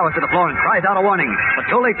Dave Powers to the floor and cries out a warning, but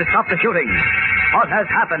too late to stop the shooting. What has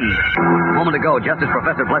happened? A moment ago, just as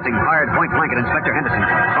Professor Blessing fired point blank at Inspector Henderson,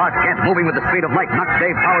 Clark Kent, moving with the speed of light, knocked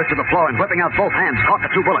Dave Powers to the floor and whipping out both hands, caught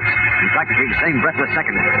the two bullets. In practically the same breathless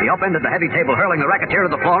second, he upended the heavy table, hurling the racketeer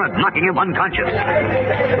to the floor and knocking him unconscious.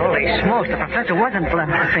 Holy smokes, the professor wasn't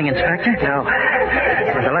Blessing, Inspector. No.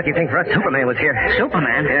 It was a lucky thing for us Superman was here.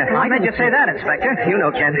 Superman? Yeah. Why did you say that, Inspector? You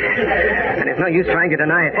know, Kent. And it's no use trying to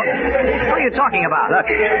deny it. What are you talking about?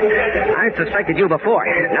 Look, I suspected you before.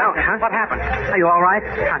 Now, what happened? Are you all right?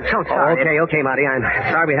 I'm so sorry. Okay, Marty. I'm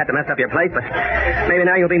sorry we had to mess up your place, but maybe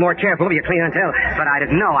now you'll be more careful if you clean until. But I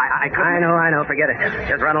didn't know. I couldn't. I know. Forget it.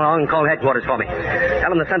 Just run along and call headquarters for me. Tell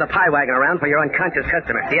them to send a pie wagon around for your unconscious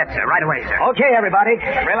customer. Yes, sir. Right away, sir. Okay, everybody.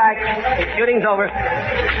 Relax. Shooting's over.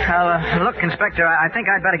 Look, Inspector, I think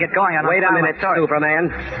I'd better get going on. Wait a minute, Superman.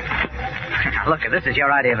 Look, this is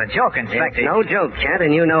your idea of a joke, Inspector. It's no joke, Kent,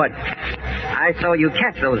 and you know it. I saw you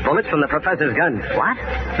catch those bullets from the professor's gun. What?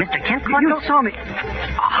 Mr. Kent caught You those? saw me.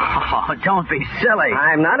 Oh, don't be silly.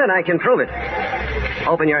 I'm not, and I can prove it.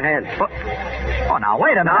 Open your hands. Oh, now,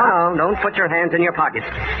 wait a minute. No, don't put your hands in your pockets.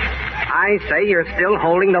 I say you're still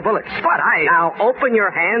holding the bullets. But Now, open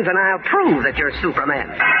your hands, and I'll prove that you're Superman.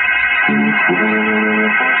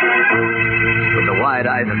 With the wide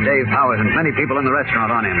eyes of Dave Powers and many people in the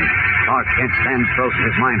restaurant on him, Clark Kent stands frozen,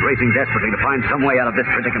 his mind racing desperately to find some way out of this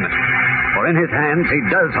predicament. For in his hands, he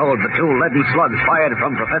does hold the two leaden slugs fired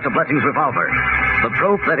from Professor Blessing's revolver. The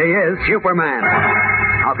proof that he is Superman.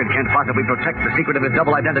 How could Kent possibly protect the secret of his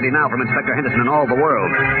double identity now from Inspector Henderson and all the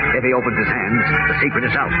world? If he opens his hands, the secret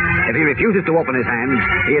is out. If he refuses to open his hands,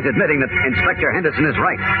 he is admitting that Inspector Henderson is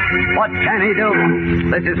right. What can he do?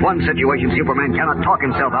 This is one situation Superman cannot talk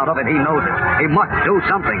himself out of, and he knows it. He must do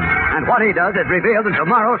something. And what he does is revealed in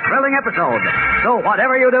tomorrow's thrilling episode. So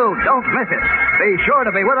whatever you do, don't miss it. Be sure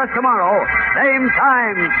to be with us tomorrow. Same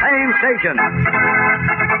time, same station.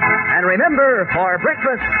 And remember, for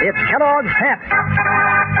breakfast, it's Kellogg's Pep.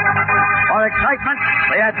 For excitement,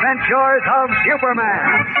 the adventures of Superman.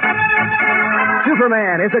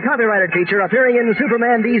 Superman is a copyrighted feature appearing in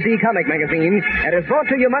Superman DC comic magazines and is brought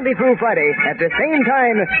to you Monday through Friday at the same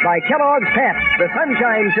time by Kellogg's Pep, the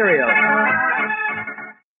Sunshine Cereal.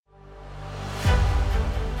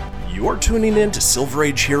 You're tuning in to Silver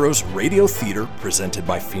Age Heroes Radio Theater presented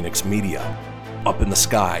by Phoenix Media. Up in the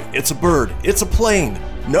sky, it's a bird, it's a plane.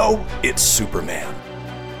 No, it's Superman.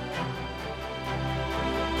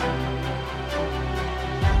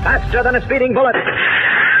 Faster than a speeding bullet.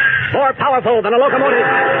 More powerful than a locomotive.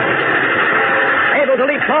 Able to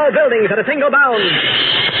leap tall buildings at a single bound.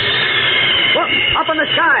 Look, up in the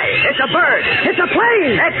sky. It's a bird. It's a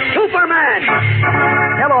plane. It's Superman.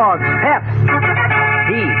 Kellogg's Pep.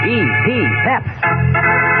 P-E-P, Pep.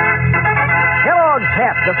 Kellogg's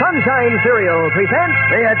Pep, the Sunshine Cereal, presents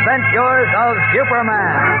The Adventures of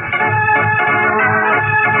Superman.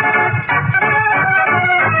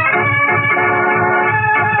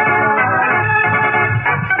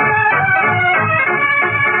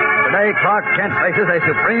 Today, Clark Kent faces a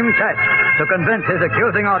supreme test to convince his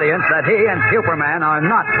accusing audience that he and Superman are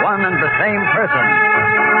not one and the same person.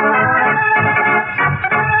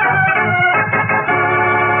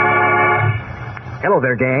 Hello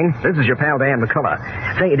there, gang. This is your pal Dan McCullough.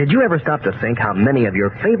 Say, did you ever stop to think how many of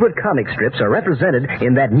your favorite comic strips are represented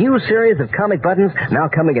in that new series of comic buttons now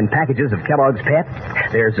coming in packages of Kellogg's Pep?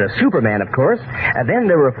 There's Superman, of course. Then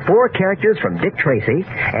there were 4 characters from Dick Tracy,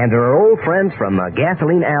 and there are old friends from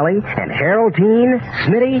Gasoline Alley, and Harold Teen,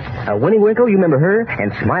 Smitty, Winnie Winkle, you remember her,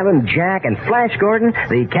 and Smilin' Jack, and Flash Gordon,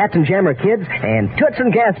 the Captain Jammer Kids, and Toots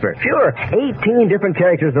and Casper. Sure, 18 different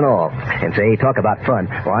characters in all. And say, talk about fun.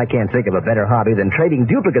 Well, I can't think of a better hobby than trading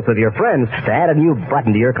duplicates of your friends to add a new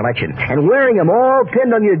button to your collection, and wearing them all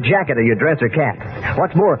pinned on your jacket or your dress or cap.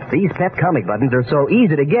 What's more, these Pep comic buttons are so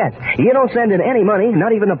easy to get. You don't send in any money,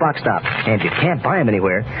 not even a box stop, and you can't buy them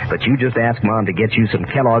anywhere, but you just ask Mom to get you some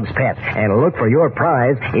Kellogg's Pep, and look for your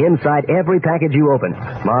prize inside every package you open.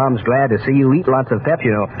 Mom's glad to see you eat lots of Pep,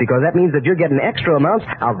 you know, because that means that you're getting extra amounts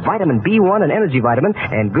of vitamin B1 and energy vitamin,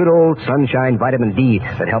 and good old Sunshine Vitamin D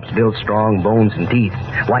that helps build strong bones and teeth.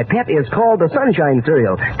 Why, Pep is called the Sunshine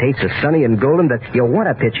Cereal. Tastes so sunny and golden that you'll want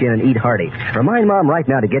to pitch in and eat hearty. Remind Mom right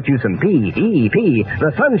now to get you some P-E-P,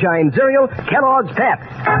 the Sunshine Cereal, Kellogg's Pep.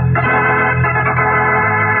 And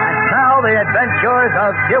now the adventures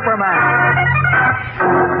of Superman.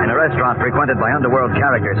 In a restaurant frequented by underworld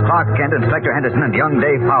characters, Clark Kent, Inspector Henderson, and young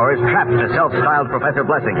Dave Powers trapped a self-styled Professor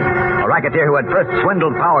Blessing, a racketeer who had first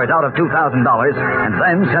swindled Powers out of $2,000 and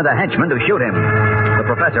then sent a henchman to shoot him. The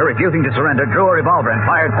professor, refusing to surrender, drew a revolver and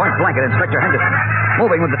fired point blank at Inspector Henderson.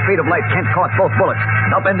 Moving with the speed of light, Kent caught both bullets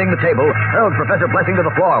and, upending the table, hurled Professor Blessing to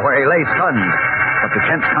the floor where he lay stunned. But to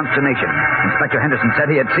Kent's consternation, Inspector Henderson said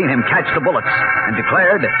he had seen him catch the bullets and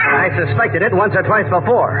declared, I suspected it once or twice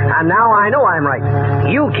before, and now I know I'm right.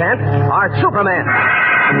 You, Kent, are Superman.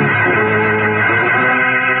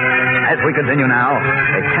 As we continue now,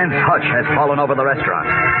 a tense hush has fallen over the restaurant.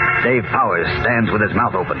 Dave Powers stands with his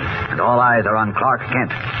mouth open, and all eyes are on Clark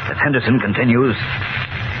Kent as Henderson continues.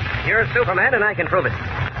 You're Superman, and I can prove it.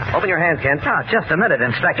 Open your hands, Kent. Oh, just a minute,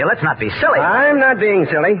 Inspector. Let's not be silly. I'm not being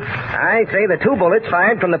silly. I say the 2 bullets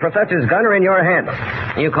fired from the professor's gun are in your hands.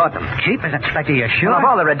 You caught them. Jeepers, Inspector, you sure? Well, of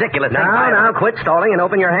all the ridiculous things Now, quit stalling and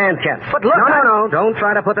open your hands, Kent. But look, No. Don't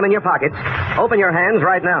try to put them in your pockets. Open your hands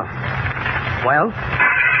right now. Well?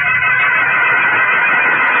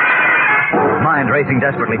 Mind racing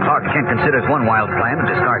desperately, Clark Kent considers one wild plan and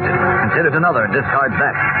discards it. Considers another and discards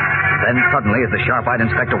that. Then suddenly, as the sharp-eyed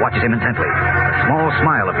inspector watches him intently, a small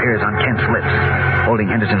smile appears on Kent's lips. Holding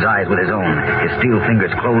Henderson's eyes with his own, his steel fingers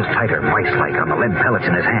close tighter, vice-like, on the lead pellets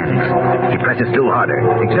in his hands. He presses still harder,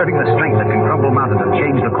 exerting the strength that can crumble mountains and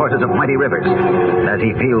change the courses of mighty rivers. As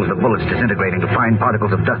he feels the bullets disintegrating to fine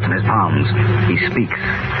particles of dust in his palms, he speaks.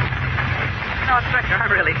 No, Inspector,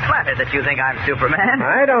 I'm really flattered that you think I'm Superman.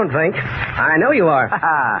 I don't think. I know you are.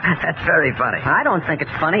 That's very funny. I don't think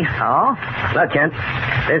it's funny. Oh? Look, Kent,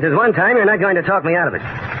 this is one time you're not going to talk me out of it.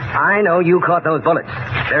 I know you caught those bullets.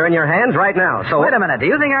 They're in your hands right now, so... Wait a minute. Do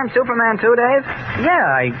you think I'm Superman too, Dave?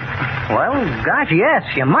 Yeah, well, gosh, yes,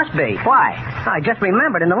 you must be. Why? I just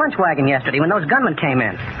remembered in the lunch wagon yesterday when those gunmen came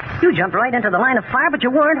in. You jumped right into the line of fire, but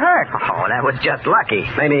you weren't hurt. Oh, that was just lucky.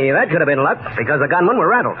 Maybe that could have been luck, because the gunmen were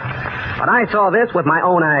rattled. But I saw this with my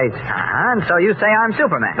own eyes. And so you say I'm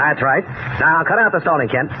Superman. That's right. Now, cut out the stalling,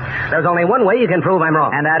 Kent. There's only one way you can prove I'm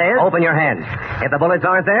wrong. And that is? Open your hands. If the bullets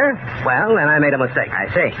aren't there, well, then I made a mistake. I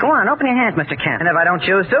see. Go on, open your hands, Mr. Kent. And if I don't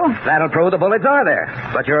choose to? That'll prove the bullets are there.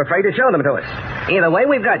 But you're afraid to show them to us. Either way,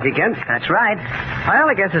 we've got you, Kent. That's right. Well,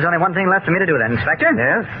 I guess there's only one thing left for me to do then, Inspector.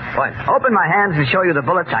 Yeah? What? Open my hands and show you the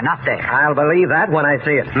bullets are not there. I'll believe that when I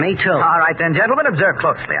see it. Me too. All right, then, gentlemen, observe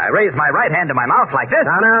closely. I raise my right hand to my mouth like this.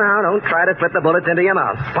 No, don't try to slip the bullets into your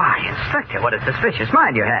mouth. Why, Inspector, what a suspicious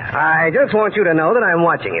mind you have. I just want you to know that I'm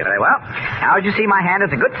watching you. Very well. Now, as you see, my hand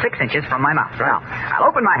is a good 6 inches from my mouth. Now, I'll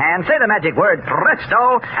open my hand, say the magic word,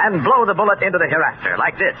 presto, and blow the bullet into the hereafter,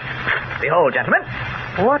 like this. Behold, gentlemen.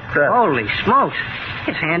 What the... Holy smokes.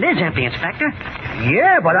 His hand is empty, Inspector.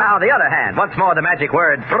 Yeah, but now the other hand. Once more the magic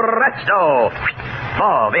word, presto.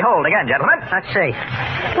 Oh, behold again, gentlemen. Let's see.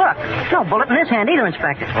 Look, no bullet in this hand either,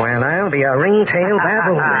 Inspector. Well, I'll be a ring-tailed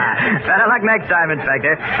baboon. Better luck next time,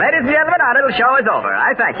 Inspector. Ladies and gentlemen, our little show is over.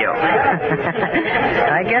 I thank you.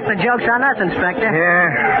 I guess the joke's on us, Inspector.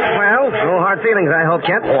 Yeah. Well, no hard feelings, I hope,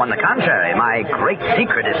 Kent. Oh, on the contrary, my great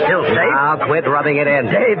secret is still safe. Now, quit rubbing it in.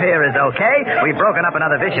 Dave here is okay. We've broken up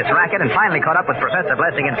another vicious racket and finally caught up with Professor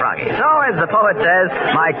Blessing and Froggy. So, as the poet says,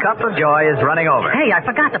 my cup of joy is running over. Hey, I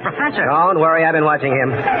forgot the professor. Don't worry, I've been watching him.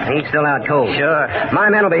 He's still out cold. Sure. My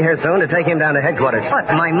men will be here soon to take him down to headquarters.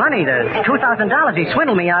 But my money, the $2,000 he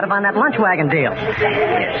swindled me out of on that lunch wagon deal.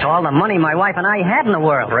 It's all the money my wife and I had in the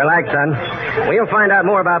world. Relax, son. We'll find out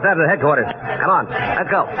more about that at headquarters. Come on, let's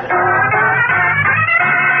go.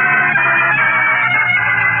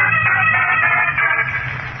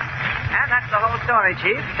 The whole story,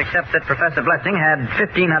 Chief, except that Professor Blessing had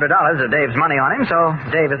 $1,500 of Dave's money on him, so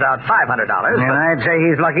Dave is out $500. And I'd say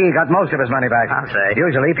he's lucky he got most of his money back. I'll say.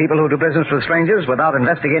 Usually, people who do business with strangers without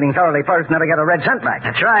investigating thoroughly first never get a red cent back.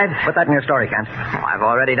 That's right. Put that in your story, Kent. Oh, I've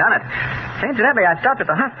already done it. Incidentally, I stopped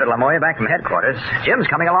at the hospital on my way back from headquarters.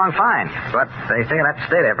 Jim's coming along fine, but they say he'll have to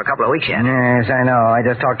stay there for a couple of weeks yet. Yes, I know. I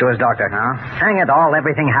just talked to his doctor. Huh? Hang it all,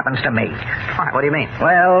 everything happens to me. What do you mean?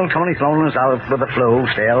 Well, Tony Sloan is out with the flu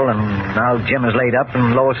still, and now Jim is laid up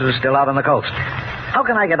and Lois is still out on the coast. How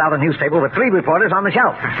can I get out a newspaper with 3 reporters on the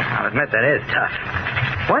shelf? I'll admit that is tough.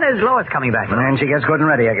 When is Lois coming back? When she gets good and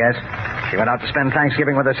ready, I guess. She went out to spend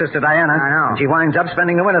Thanksgiving with her sister Diana. I know. And she winds up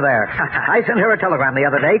spending the winter there. I sent her a telegram the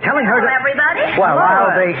other day telling her Hello, to... everybody. Well,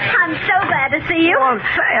 I'll be... I'm so glad to see you. Well,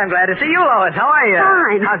 say, I'm glad to see you, Lois. How are you?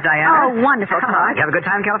 Fine. How's Diana? Oh, wonderful, Clark. You have a good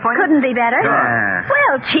time in California? Couldn't be better. Yeah.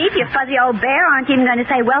 Well, Chief, you fuzzy old bear, aren't you even going to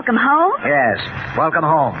say welcome home? Yes. Welcome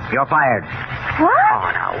home. You're fired. What? Oh,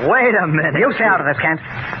 now, wait a minute. You stay out of this, Kent.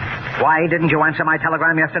 Why didn't you answer my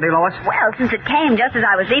telegram yesterday, Lois? Well, since it came just as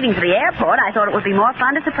I was leaving for the airport, I thought it would be more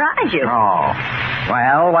fun to surprise you. Oh.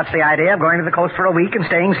 Well, what's the idea of going to the coast for a week and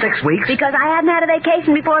staying 6 weeks? Because I hadn't had a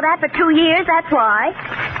vacation before that for 2 years, that's why.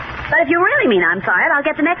 But if you really mean I'm fired, I'll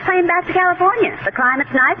get the next plane back to California. The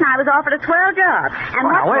climate's nice, and I was offered a swell job. And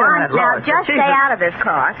Well, what's wait a wrong? minute, Now, Lois. just Jesus. stay out of this,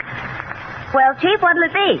 Clark. Well, Chief, what'll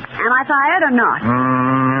it be? Am I fired or not?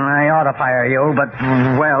 I ought to fire you, but,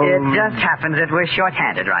 well... It just happens that we're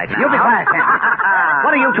short-handed right now. You be quiet, Kent.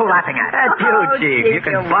 What are you two laughing at? That's you, Chief. You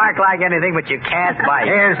can bark like anything, but you can't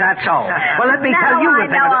bite. Is that so? Well, let me tell you the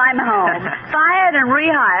I thing. know I'm home. Fired and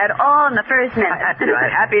rehired all in the first minute. That's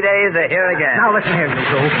right. Happy days are here again. Now, listen here, you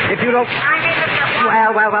two. If you don't...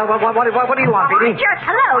 Well, what do you want, Beanie?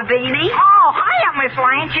 Hello, Beanie. Oh, hiya, Miss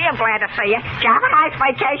Lane. Gee, I'm glad to see you. Did you have a nice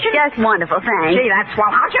vacation? Just wonderful, thanks. Gee, that's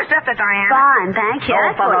swell. How's your sister, Diana? Fine, thanks. Oh,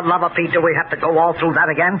 Yes. for the love of Pete, do we have to go all through that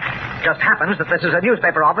again? Just happens that this is a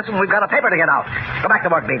newspaper office and we've got a paper to get out. Go back to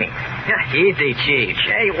work, Beanie. Easy, Chief.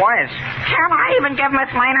 Gee whiz. Can't I even give Miss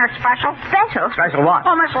Lane her special? Special? Special what?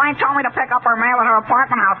 Well, Miss Lane told me to pick up her mail at her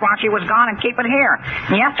apartment house while she was gone and keep it here.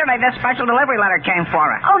 And yesterday, this special delivery letter came for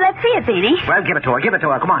her. Oh, let's see it, Beanie. Well, give it to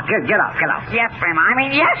her. Come on, get out. Yes, ma'am.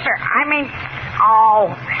 Yes, sir. Oh,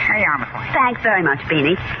 here you are, Miss Lane. Thanks very much,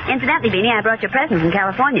 Beanie. Incidentally, Beanie, I brought your present from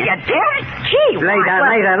California. You did? Gee,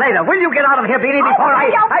 Later. Will you get out of here, Beanie, before I'm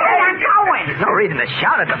going. There's no reason to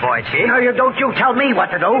shout at the boy, Chief. No, don't you tell me what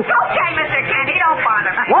to do. Okay, Mr. Kennedy, don't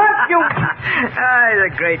bother me. What? He's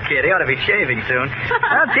a great kid. He ought to be shaving soon.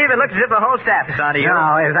 Well, Chief, it looks as if the whole staff is on to you.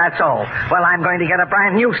 No, is that so? Well, I'm going to get a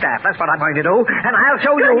brand new staff. That's what I'm going to do. And I'll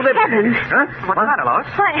show you Good heavens. Huh? What's the matter, Lois?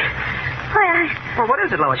 Why, Well, what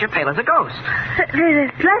is it, Lois? You're pale as a ghost. this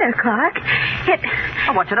letter, Clark,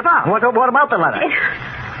 Oh, what's it about? What about the letter?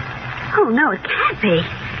 Oh, no, it can't be.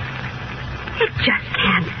 It just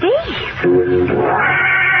can't be.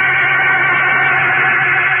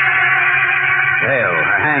 Pale,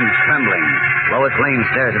 her hands trembling, Lois Lane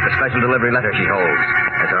stares at the special delivery letter she holds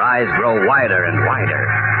as her eyes grow wider and wider.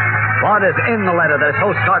 What is in the letter that has so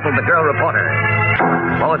startled the girl reporter?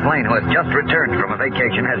 Lois Lane, who has just returned from a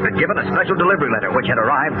vacation, has been given a special delivery letter which had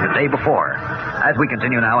arrived the day before. As we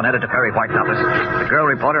continue now and headed to Perry White's office, the girl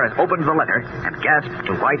reporter has opened the letter and gasped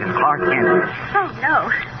to White and Clark Kent. Oh, no.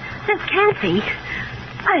 This can't be.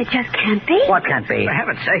 Why, it just can't be. What can't be? For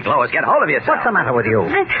heaven's sake, Lois, get hold of yourself. What's the matter with you?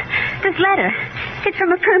 This letter. It's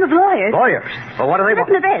from a firm of lawyers. Lawyers? Well, what do they want?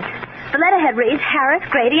 Listen to this. The letterhead reads Harris,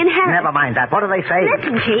 Grady, and Harris. Never mind that. What do they say?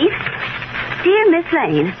 Listen, Chief. Dear Miss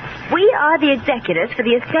Lane, we are the executors for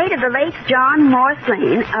the estate of the late John Morse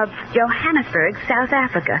Lane of Johannesburg, South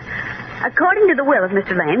Africa. According to the will of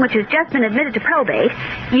Mr. Lane, which has just been admitted to probate,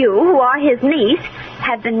 you, who are his niece,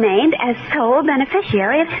 have been named as sole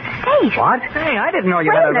beneficiary of his estate. What? Hey, I didn't know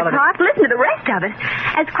you Wait had a a minute, relative. Clark. Listen to the rest of it.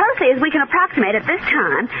 As closely as we can approximate at this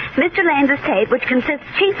time, Mr. Lane's estate, which consists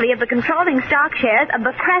chiefly of the controlling stock shares of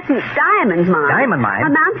the Crescent Diamond Mine, Diamond Mine?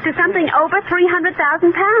 amounts to something over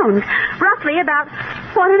 £300,000, roughly about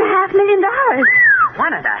 $1.5 million.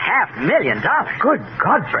 $1.5 million? Good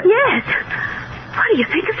Godfrey. Yes. What do you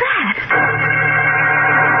think of that?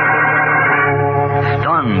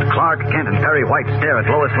 Stunned, Clark Kent and Perry White stare at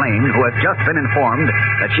Lois Lane, who has just been informed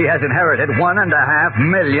that she has inherited $1.5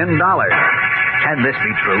 million. Can this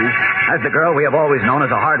be true? Has the girl we have always known as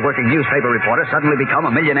a hard-working newspaper reporter suddenly become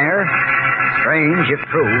a millionaire? Strange, if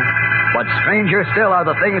true. But stranger still are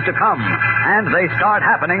the things to come, and they start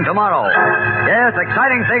happening tomorrow. Yes,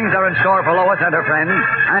 exciting things are in store for Lois and her friends,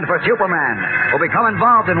 and for Superman, who become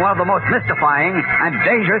involved in one of the most mystifying and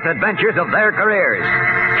dangerous adventures of their careers.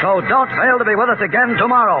 So don't fail to be with us again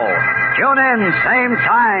tomorrow. Tune in, same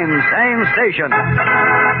time, same station.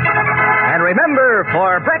 And remember,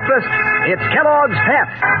 for breakfast, it's Kellogg's Pep.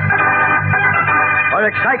 For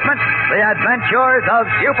excitement, the adventures of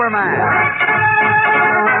Superman.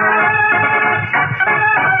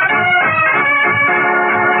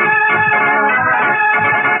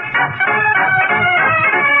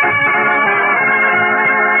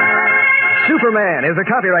 Superman is a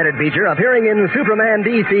copyrighted feature appearing in Superman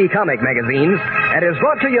DC comic magazines and is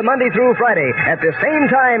brought to you Monday through Friday at the same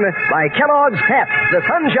time by Kellogg's Pep, the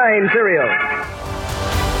Sunshine Cereal.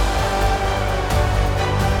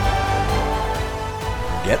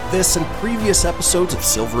 Get this and previous episodes of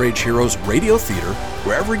Silver Age Heroes Radio Theater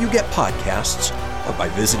wherever you get podcasts or by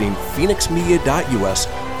visiting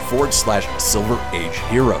phoenixmedia.us/Silver Age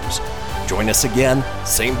Heroes. Join us again,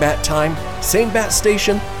 same bat time, same bat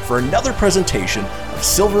station, for another presentation of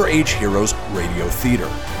Silver Age Heroes Radio Theater.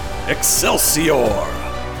 Excelsior!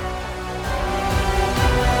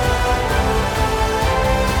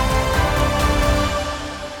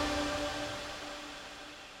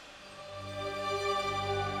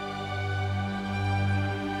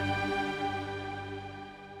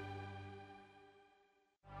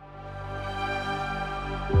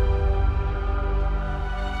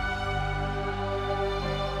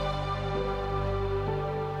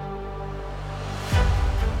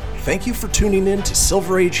 Thank you for tuning in to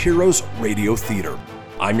Silver Age Heroes Radio Theater.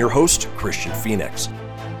 I'm your host, Christian Phoenix.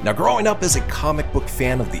 Now, growing up as a comic book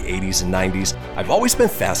fan of the 80s and 90s, I've always been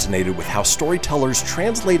fascinated with how storytellers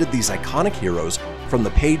translated these iconic heroes from the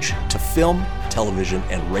page to film, television,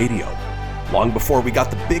 and radio. Long before we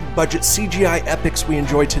got the big-budget CGI epics we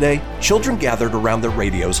enjoy today, children gathered around their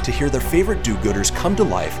radios to hear their favorite do-gooders come to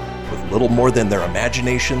life with little more than their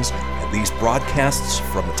imaginations and these broadcasts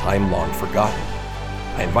from a time long forgotten.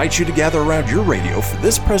 I invite you to gather around your radio for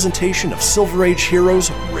this presentation of Silver Age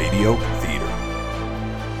Heroes Radio Theater.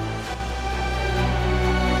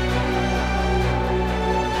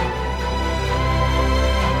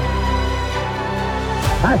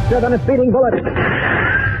 Faster than a speeding bullet.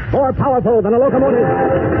 More powerful than a locomotive.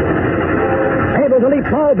 Able to leap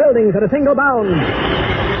tall buildings at a single bound.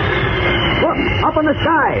 Look, up in the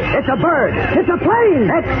sky. It's a bird. It's a plane.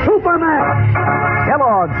 It's Superman.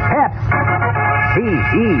 Kellogg's Pep.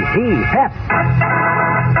 Pep.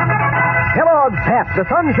 Kellogg's Pep, the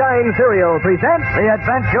Sunshine Cereal, presents The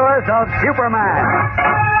Adventures of Superman.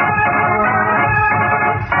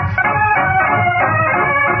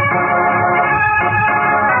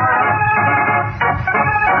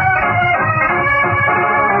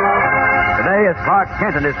 Today, as Clark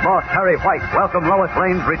Kent and his boss, Harry White, welcome Lois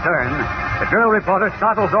Lane's return, the girl reporter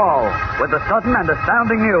startles all with the sudden and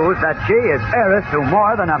astounding news that she is heiress to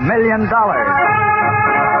more than $1 million.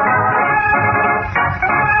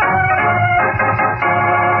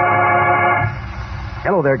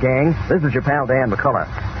 Hello there, gang. This is your pal, Dan McCullough.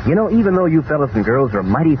 You know, even though you fellas and girls are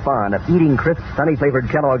mighty fond of eating crisp, sunny-flavored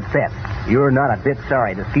Kellogg's Pep, you're not a bit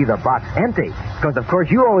sorry to see the box empty. Because, of course,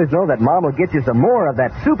 you always know that Mom will get you some more of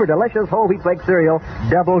that super delicious whole wheat flake cereal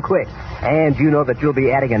double quick. And you know that you'll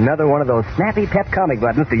be adding another one of those snappy Pep comic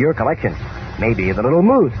buttons to your collection. Maybe the little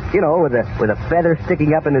moose, you know, with a feather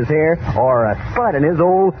sticking up in his hair, or a Spud in his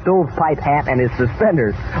old stovepipe hat and his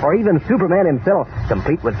suspenders, or even Superman himself,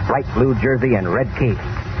 complete with bright blue jersey and red cape.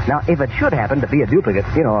 Now, if it should happen to be a duplicate,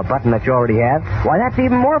 you know, a button that you already have, why, that's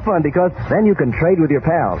even more fun, because then you can trade with your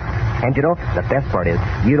pals. And, you know, the best part is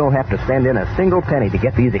you don't have to send in a single penny to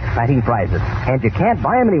get these exciting prizes. And you can't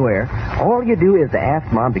buy them anywhere. All you do is to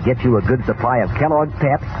ask Mom to get you a good supply of Kellogg's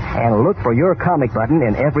Pep and look for your comic button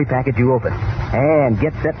in every package you open. And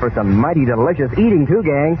get set for some mighty delicious eating, too,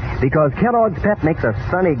 gang, because Kellogg's Pep makes a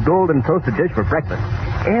sunny golden toasted dish for breakfast.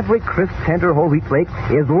 Every crisp, tender whole wheat flake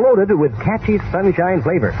is loaded with catchy sunshine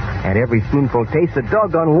flavor. And every spoonful tastes so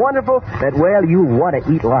doggone wonderful that, well, you want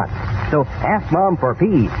to eat lots. So ask Mom for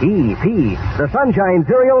P.E.P., the Sunshine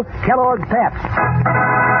Cereal, Kellogg's Pep.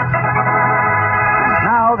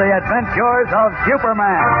 Now, the adventures of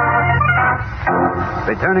Superman.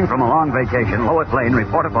 Returning from a long vacation, Lois Lane,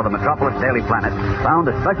 reporter for the Metropolis Daily Planet, found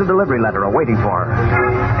a special delivery letter awaiting for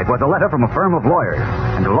her. It was a letter from a firm of lawyers,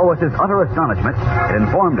 and to Lois's utter astonishment, it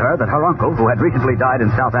informed her that her uncle, who had recently died in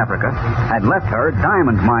South Africa, had left her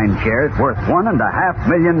diamond mine shares worth $1.5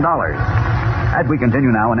 million. As we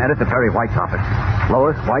continue now in Editor Perry White's office,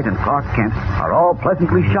 Lois, White, and Clark Kent are all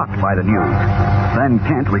pleasantly shocked by the news. Then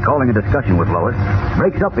Kent, recalling a discussion with Lois,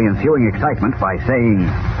 breaks up the ensuing excitement by saying,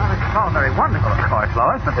 Well, it's all very wonderful, of course,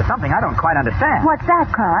 Lois, but there's something I don't quite understand. What's that,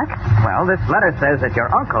 Clark? Well, this letter says that your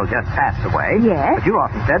uncle just passed away. Yes. But you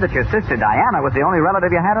often said that your sister Diana was the only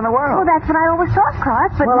relative you had in the world. Well, that's what I always thought,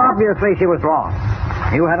 Clark, but... Well, obviously she was wrong.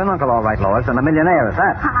 You had an uncle, all right, Lois, and a millionaire at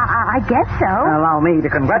that. I guess so. Allow me to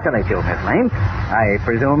congratulate you, Miss Lane. I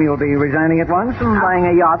presume you'll be resigning at once and buying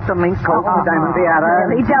a yacht, a mink coat, and a diamond tiara.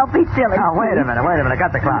 Really, don't be silly. Oh, wait a minute.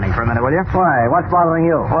 Got the clowning for a minute, will you? Why? What's bothering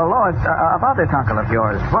you? Well, Lois, about this uncle of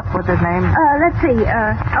yours, what's his name? Let's see.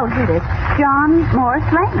 Here it is. John Morris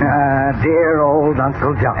Lane. Dear old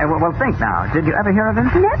Uncle John. Well, think now. Did you ever hear of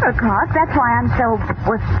him? Never, Clark. That's why I'm so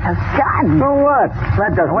stunned. So what?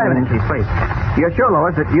 That doesn't... Wait a minute, Chief, please. You're sure,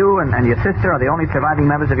 Lois, that you and your sister are the only surviving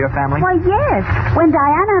members of your family? Why, yes. When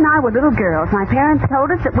Diana and I were little girls, my parents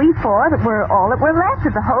told us that we four were all that were left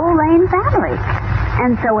of the whole Lane family.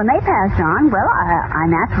 And so when they passed on, well, I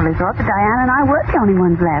naturally thought that Diana and I were the only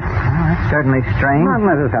ones left. Oh, that's certainly strange. Not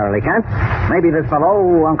necessarily, Kent. Maybe this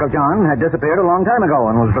fellow, Uncle John, had disappeared a long time ago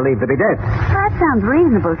and was believed to be dead. That sounds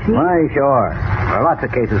reasonable, Chief. Why, sure. There are lots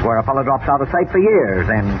of cases where a fellow drops out of sight for years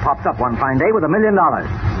and pops up one fine day with $1 million.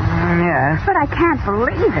 Yes. But I can't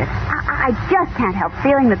believe it. I just can't help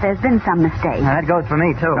feeling that there's been some mistake. That goes for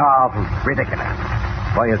me, too. Oh, ridiculous.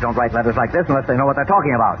 Lawyers don't write letters like this unless they know what they're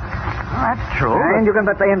talking about. Well, that's true. And you can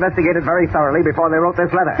bet they investigated very thoroughly before they wrote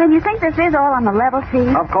this letter. Then you think this is all on the level,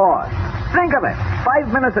 Chief? Of course. Think of it.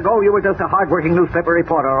 5 minutes ago, you were just a hard-working newspaper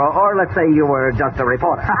reporter, or let's say you were just a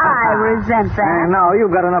reporter. I resent that. And now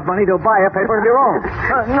you've got enough money to buy a paper of your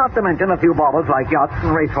own. Not to mention a few baubles like yachts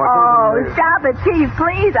and racehorses. Oh, stop it, Chief,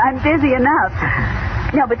 please. I'm busy enough.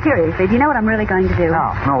 No, but seriously, do you know what I'm really going to do?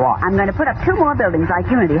 No, what? I'm going to put up 2 more buildings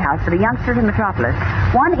like Unity House for the youngsters in Metropolis.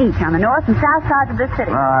 One each on the north and south sides of this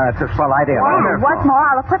city. That's a swell idea. What's more,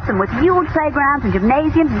 I'll equip them with huge playgrounds and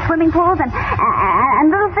gymnasiums and swimming pools and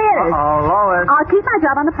little theaters. Oh, Lois. I'll keep my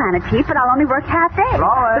job on the planet, Chief, but I'll only work half day.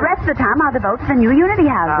 Lois. The rest of the time I'll devote to the new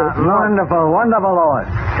Unity houses. Wonderful,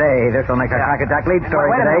 Lois. Say, this will make a crackerjack lead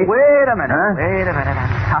story today. Wait a minute. Huh? Wait a minute.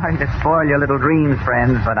 I'm sorry to spoil your little dreams,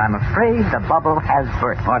 friends, but I'm afraid the bubble has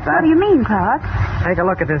burst. What's that? What do you mean, Clark? Take a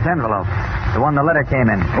look at this envelope. The one the letter came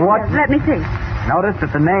in. What? Let me see. Notice that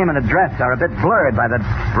the name and address are a bit blurred by the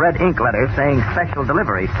red ink letters saying special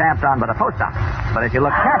delivery stamped on by the post office. But if you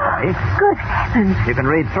look carefully... Good heavens. You can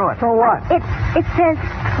read through it. So what? It says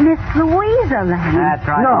Miss Louisa Lane. That's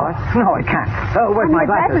right, Lois. No, it can't. Where's my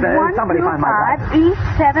glasses? Somebody find my glasses. East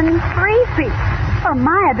 73 Street. Well,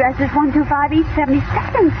 my address is 125 East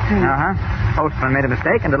 72nd Street. Uh-huh. Postman made a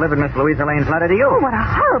mistake and delivered Miss Louisa Lane's letter to you. Oh, what a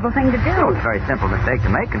horrible thing to do. Oh, it's a very simple mistake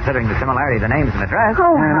to make, considering the similarity of the names and address.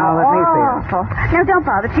 Oh, now, let me see. awful. No, don't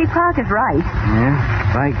bother. Chief Clark is right.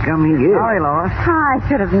 Yeah, by gummy, yeah. Sorry, Lois. I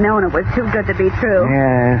should have known it was too good to be true.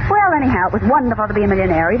 Yes. Well, anyhow, it was wonderful to be a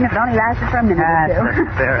millionaire, even if it only lasted for a minute That's or two.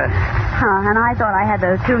 the spirit. And I thought I had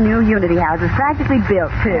those 2 new Unity houses practically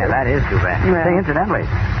built, too. Yeah, that is too bad. Well. Say, incidentally,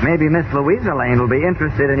 maybe Miss Louisa Lane will be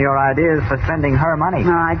interested in your ideas for spending her money.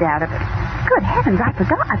 No, I doubt it. Good heavens, I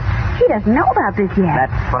forgot. She doesn't know about this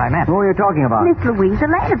yet. That's what I meant. Who are you talking about? Miss Louisa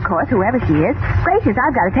Lane, of course, whoever she is. Gracious,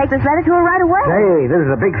 I've got to take this letter to her right away. Hey, this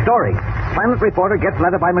is a big story. Silent reporter gets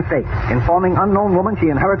letter by mistake. Informing unknown woman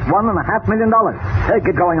she inherits $1.5 million.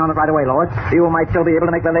 Get going on it right away, Lois. You might still be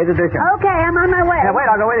able to make the late edition. Okay, I'm on my way. Yeah,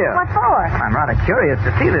 wait, I'll go with you. What for? I'm rather curious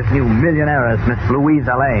to see this new millionaire, Miss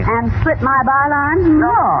Louisa Lane. And split my byline?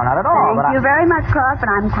 No, not at all. Thank you very much, Clark, but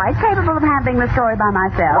I'm quite capable of handling the story by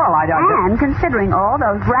myself. Well, And considering all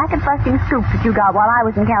those racket-busting scoops that you got while I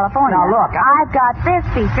was in California. Now, look, I've got this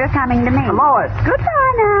feature coming to me. Lois.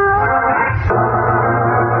 Goodbye now.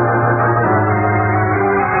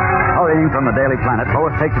 Hurrying from the Daily Planet,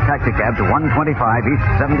 Lois takes a taxicab to 125 East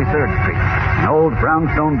 73rd Street, an old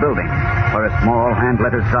brownstone building, where a small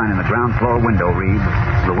hand-lettered sign in the ground floor window reads,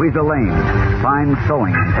 Louisa Lane, fine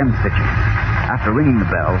sewing and hem stitching. After ringing the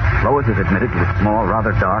bell, Lois is admitted to a small,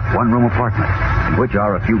 rather dark, one-room apartment, in which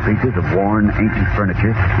are a few pieces of worn, ancient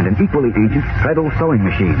furniture and an equally ancient treadle sewing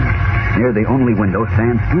machine. Near the only window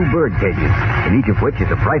stands 2 bird cages, in each of which is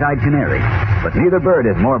a bright-eyed canary. But neither bird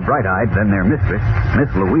is more bright-eyed than their mistress, Miss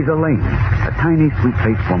Louisa Lane, a tiny,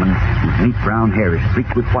 sweet-faced woman whose neat brown hair is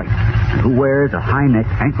streaked with white, and who wears a high-neck,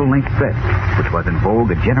 ankle-length dress, which was in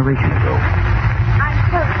vogue a generation ago. I'm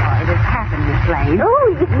so sorry this happened, Miss Lane. Oh,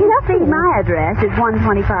 it's nothing. My address is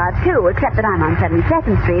 125 too, except that I'm on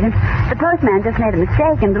 72nd Street, and the postman just made a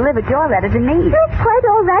mistake and delivered your letter to me. That's quite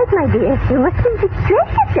all right, my dear. You mustn't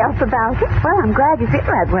distress yourself about it. Well, I'm glad you feel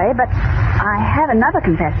that way, but I have another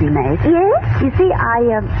confession to make. Yes? You see,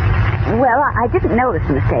 I didn't notice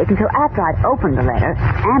the mistake until after I'd opened the letter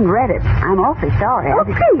and read it. I'm awfully sorry. Oh,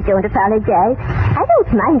 please don't apologize. I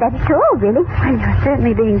don't mind that at all, really. Well, you're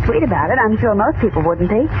certainly being sweet about it. I'm sure most people wouldn't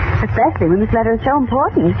be, especially when this letter is so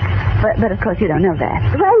important. But of course, you don't know that.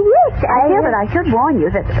 Why, yes, I feel that I should warn you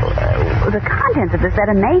that the contents of this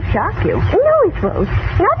letter may shock you. No, it won't.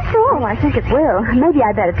 Not at all. Oh, I think it will. Maybe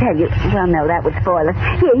I'd better tell you. Well, no, that would spoil it.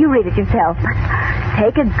 Here, you read it yourself.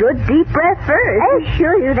 Take a good deep breath first. I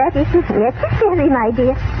assure you that isn't necessary, my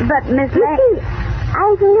dear. But, Miss You Lane... see,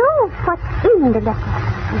 I know what's in the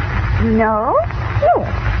letter. You know?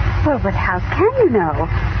 Yes. Well, but how can you know?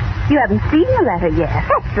 You haven't seen the letter yet.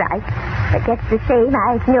 That's right. But that's the same.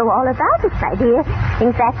 I know all about it, my dear.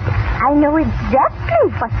 In fact, I know exactly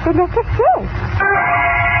what the letter says.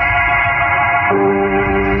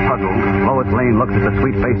 Puzzled, Lois Lane looks at the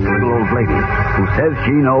sweet-faced little old lady, who says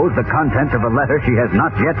she knows the content of a letter she has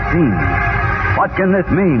not yet seen. What can this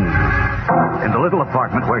mean? In the little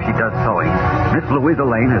apartment where she does sewing, Miss Louisa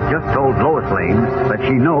Lane has just told Lois Lane that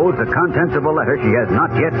she knows the contents of a letter she has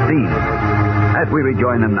not yet seen. As we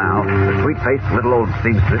rejoin them now, the sweet-faced little old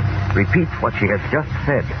seamstress repeats what she has just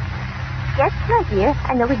said. Yes, my dear.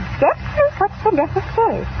 I know exactly what the letter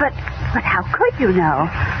says. But how could you know?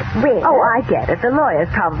 Well... Oh, I get it. The lawyers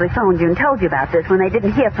probably phoned you and told you about this when they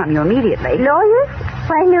didn't hear from you immediately. Lawyers?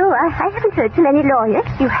 Why, no, I haven't heard from any lawyers.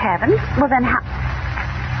 You haven't? Well, then how...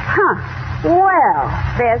 Huh. Well,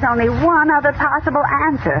 there's only one other possible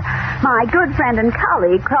answer. My good friend and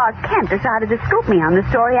colleague, Clark Kent, decided to scoop me on the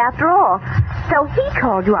story after all. So he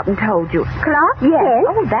called you up and told you. Clark Yes. Kent?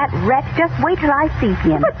 Oh, that wretch. Just wait till I see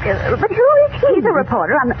him. But who is he? He's a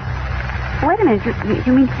reporter on the... Wait a minute.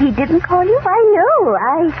 You mean he didn't call you? Why, no.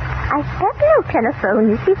 I have no telephone,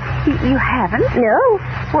 you see. You haven't? No.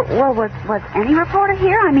 Well, was any reporter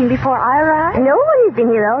here? I mean, before I arrived? No one has been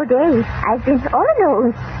here all day. I've been all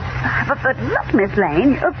alone. But look, Miss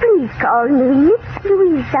Lane. Please call me Miss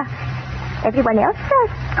Louisa. Everyone else does.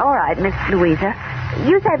 All right, Miss Louisa.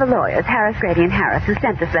 You say the lawyers, Harris, Grady, and Harris, who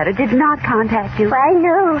sent this letter, did not contact you? Why,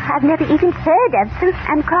 no. I've never even heard of them.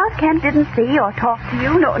 And Clark Kent didn't see or talk to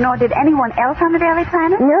you, nor did anyone else on the Daily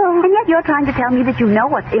Planet? No. And yet you're trying to tell me that you know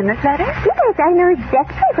what's in this letter? Yes, I know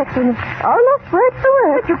exactly what's in it. Almost word for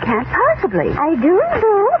word. But you can't possibly. I do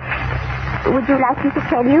know. Would you like me to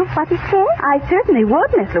tell you what it says? I certainly would,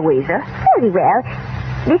 Miss Louisa. Very well.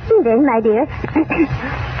 Listen then, my dear.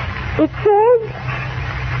 It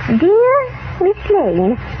says, Dear Miss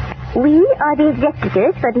Lane, We are the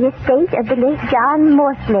executors for the estate of the late John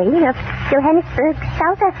Morslane of Johannesburg,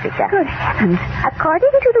 South Africa. Good heavens. According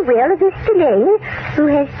to the will of Mr. Lane, who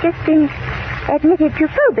has just been admitted to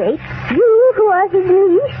probate, you, who are his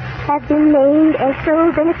niece, have been named as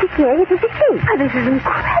sole beneficiary of his estate. Oh, this is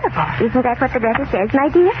incredible. Isn't that what the letter says, my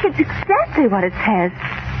dear? It's exactly what it says.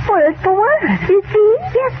 Word for word. You see?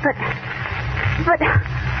 Yes, but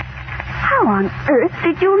how on earth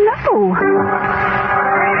did you know?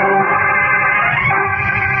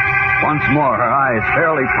 Once more, her eyes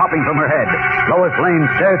fairly popping from her head, Lois Lane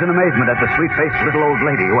stares in amazement at the sweet-faced little old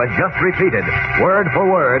lady who has just repeated, word for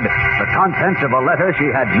word, the contents of a letter she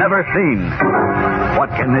had never seen. What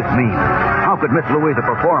can this mean? How could Miss Louisa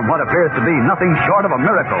perform what appears to be nothing short of a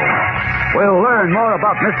miracle? We'll learn more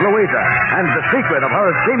about Miss Louisa and the secret of her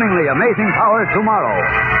seemingly amazing powers tomorrow.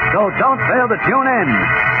 So don't fail to tune in.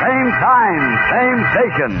 Same time, same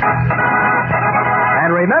station.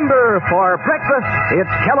 And remember, for breakfast, it's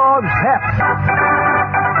Kellogg's Pep.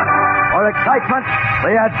 For excitement,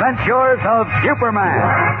 the adventures of Superman.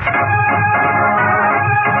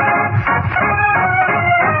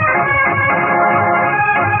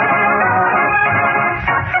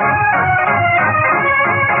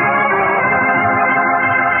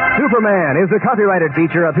 Superman is a copyrighted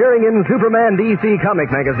feature appearing in Superman DC comic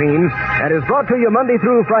magazines and is brought to you Monday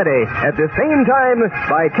through Friday at the same time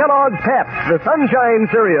by Kellogg's Pep, the Sunshine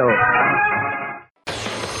Cereal.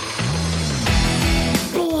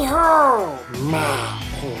 Behold my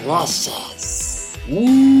precious.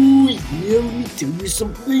 Ooh, yeah, let me tell you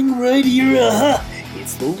something right here.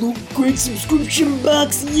 It's the Loot Crate subscription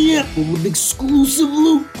box, yeah, full of exclusive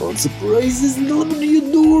loot, fun surprises delivered to your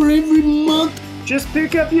door every month. Just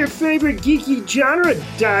pick up your favorite geeky genre,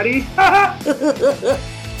 Daddy.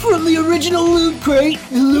 From the original Loot Crate,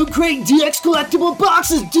 the Loot Crate DX collectible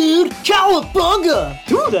boxes, dude! Cowabunga!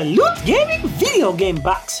 To the Loot Gaming video game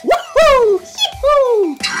box. Woohoo! Yee-hoo!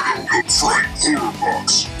 Loot Crate horror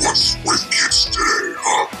box. What's with kids today,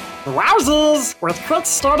 huh? Wowzers! With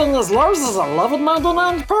crates starting as low as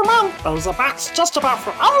 $11.99 per month, there's a box just about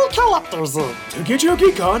for all collectors. To get your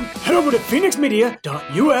geek on, head over to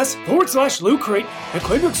phoenixmedia.us/Loot Crate and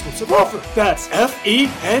claim your exclusive offer. That's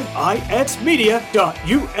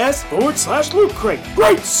FENIXmedia.us/Loot Crate.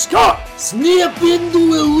 Great Scott! Snap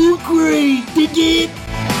into a Loot Crate, dig it?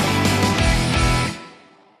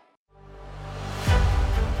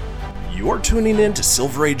 You're tuning in to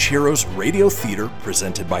Silver Age Heroes Radio Theater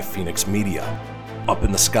presented by Phoenix Media. Up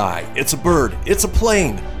in the sky, it's a bird, it's a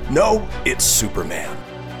plane. No, it's Superman.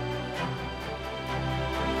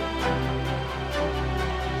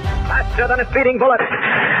 Faster than a speeding bullet.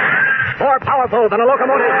 More powerful than a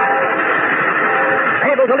locomotive.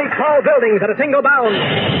 Able to leap tall buildings at a single bound.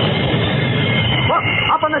 Look,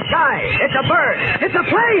 up in the sky. It's a bird. It's a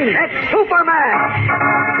plane. It's Superman.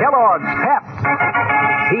 Kellogg's Pep.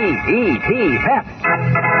 P-E-P, Pep.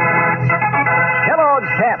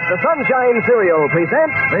 Kellogg's Pep, the Sunshine Cereal,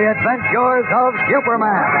 presents The Adventures of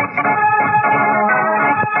Superman.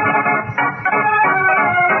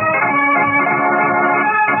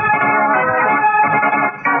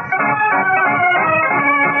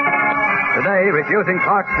 Today, refusing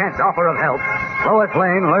Clark Kent's offer of help, Lois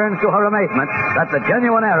Lane learns to her amazement that the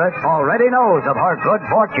genuine heiress already knows of her good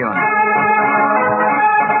fortune.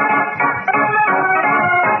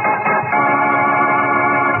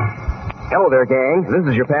 Hello there, gang. This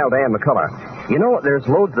is your pal, Dan McCullough. You know, there's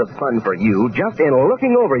loads of fun for you just in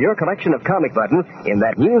looking over your collection of comic buttons in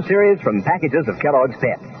that new series from Packages of Kellogg's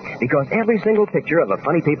Pep. Because every single picture of a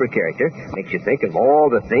funny paper character makes you think of all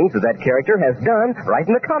the things that character has done right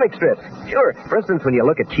in the comic strips. Sure, for instance, when you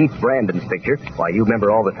look at Chief Brandon's picture, why, you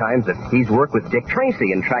remember all the times that he's worked with Dick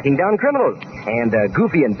Tracy in tracking down criminals. And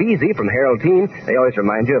Goofy and Beezy from Harold Teen, they always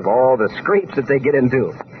remind you of all the scrapes that they get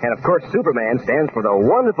into. And, of course, Superman stands for the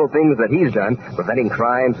wonderful things that he's done, preventing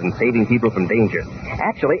crimes and saving people from danger.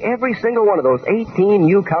 Actually, every single one of those 18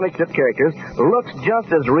 new comic strip characters looks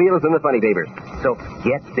just as real as in the funny papers. So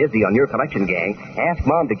get busy on your collection, gang. Ask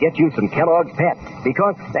Mom to get you some Kellogg's Pep,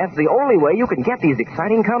 because that's the only way you can get these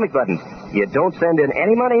exciting comic buttons. You don't send in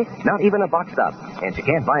any money, not even a box stop, and you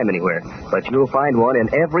can't buy them anywhere. But you'll find one in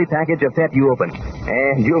every package of Pep you open.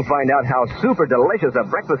 And you'll find out how super delicious a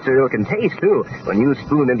breakfast cereal can taste, too, when you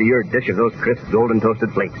spoon into your dish of those crisp golden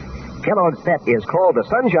toasted flakes. Kellogg's Pep is called the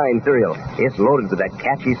Sunshine Cereal. It's loaded with that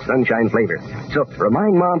catchy sunshine flavor. So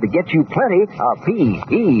remind Mom to get you plenty of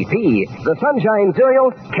P-E-P, the Sunshine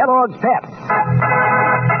Cereal, Kellogg's Pep.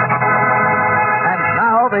 And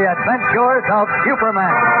now the adventures of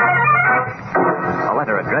Superman. A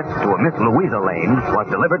letter addressed to a Miss Louisa Lane was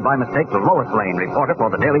delivered by mistake to Lois Lane, reporter for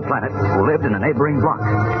the Daily Planet, who lived in a neighboring block.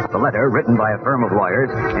 The letter, written by a firm of lawyers,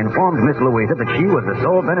 informed Miss Louisa that she was the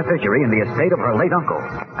sole beneficiary in the estate of her late uncle,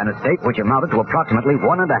 an estate which amounted to approximately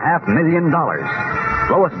 $1.5 million.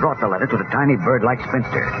 Lois brought the letter to the tiny bird-like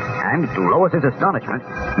spinster, and to Lois's astonishment,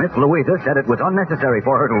 Miss Louisa said it was unnecessary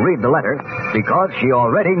for her to read the letter because she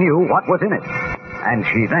already knew what was in it. And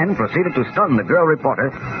she then proceeded to stun the girl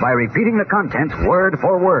reporter by repeating the contents word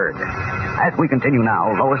for word. As we continue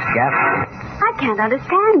now, Lois gasped, I can't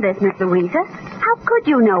understand this, Miss Louisa. How could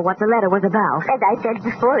you know what the letter was about? As I said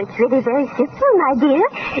before, it's really very simple, my dear.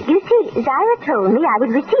 You see, Zara told me I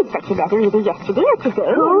would receive such a letter either yesterday or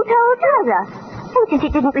today. Who told Zara? Oh, since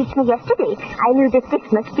it didn't reach me yesterday, I knew that this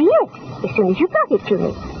must be it, as soon as you brought it to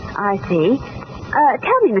me. I see.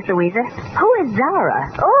 Tell me, Miss Louisa, who is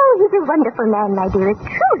Zara? Oh, he's a wonderful man, my dear. A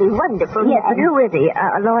truly wonderful Yes, man. but who is he?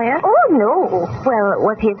 A lawyer? Oh, no. Well,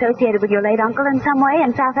 was he associated with your late uncle in some way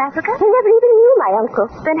in South Africa? He never even knew my uncle.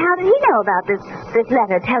 Then how did he know about this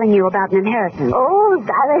letter telling you about an inheritance? Oh,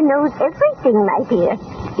 Zara knows everything, my dear.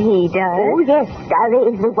 He does? Oh, yes. Zara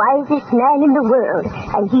is the wisest man in the world,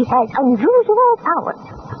 and he has unusual powers.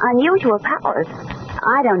 Unusual powers?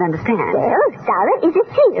 I don't understand. Well, Zara is a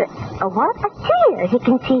seer. A what? A seer. He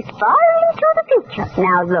can see far into the future.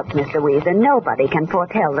 Now, look, Miss Louisa, nobody can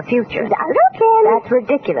foretell the future. Zara can. That's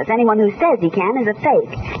ridiculous. Anyone who says he can is a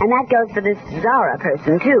fake. And that goes for this Zara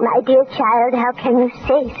person, too. My dear child, how can you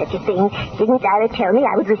say such a thing? Didn't Zara tell me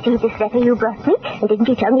I would receive this letter you brought me? And didn't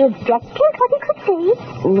you tell me exactly what it could say?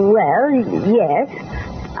 Well, yes.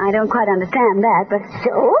 I don't quite understand that, but...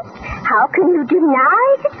 So? How can you deny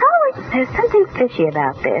the powers? There's something fishy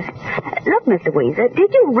about this. Look, Miss Louisa, did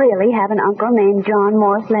you really have an uncle named John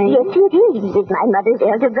Morse Lane? Yes, indeed. He was my mother's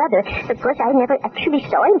elder brother. Of course, I never actually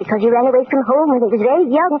saw him because he ran away from home when he was very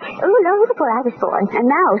young. Oh, long before I was born.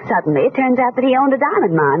 And now, suddenly, it turns out that he owned a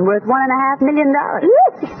diamond mine worth $1.5 million.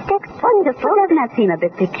 Yes, that's wonderful. But doesn't that seem a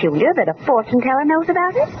bit peculiar that a fortune teller knows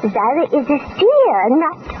about it? Zara is a seer,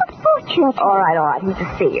 not a fortune teller. All right, he's a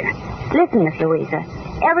seer. Listen, Miss Louisa,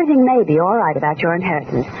 everything may be all right about your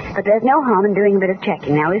inheritance, but there's no harm in doing a bit of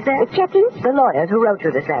checking now, is there? Checking? The lawyers who wrote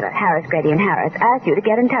you this letter, Harris, Grady, and Harris, asked you to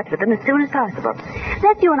get in touch with them as soon as possible.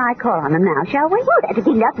 Let's you and I call on them now, shall we? Oh, that'd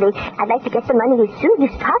be lovely. I'd like to get the money as soon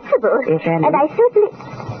as possible. If any. And I certainly...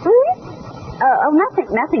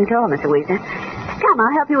 Nothing at all, Miss Louisa. Come,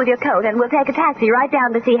 I'll help you with your coat, and we'll take a taxi right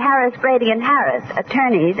down to see Harris, Grady, and Harris,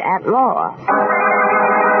 attorneys at law.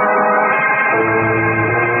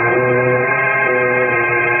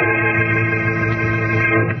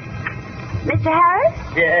 Mr.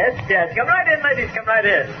 Harris? Yes. Come right in, ladies. Come right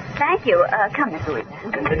in. Thank you. Come, Miss Louisa.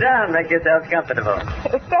 Sit down. Make yourselves comfortable.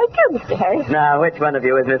 Thank you, Mr. Harris. Now, which one of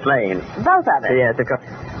you is Miss Lane? Both of us. Yes, of course.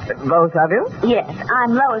 Both of you? Yes,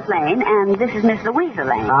 I'm Lois Lane, and this is Miss Louisa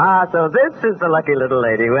Lane. Ah, so this is the lucky little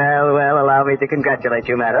lady. Well, allow me to congratulate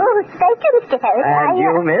you, madam. Oh, thank you, Mr. Harris. And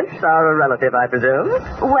you, miss, are a relative, I presume?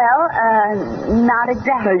 Well, not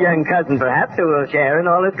exactly. A young cousin, perhaps, who will share in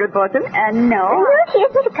all this good fortune? No. No, she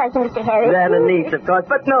isn't a cousin, Mr. Harris. Then a niece, of course,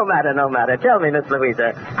 but no matter. Tell me, Miss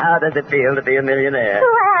Louisa, how does it feel to be a millionaire?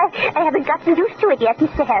 Oh, I haven't gotten used to it yet,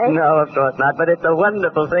 Mr. Harris. No, of course not, but it's a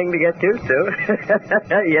wonderful thing to get used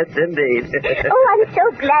to. Yes, indeed. Oh, I'm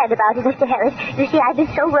so glad about it, Mr. Harris. You see, I've been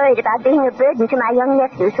so worried about being a burden to my young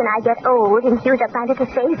nephews when I get old and use up my little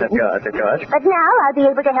savings. Of course. But now I'll be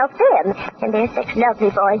able to help them. And they're such lovely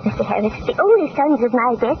boys, Mr. Harris. The only sons of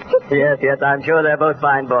my best sister. Yes, I'm sure they're both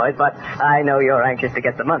fine boys, but I know you're anxious to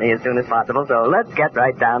get the money as soon as possible, so let's get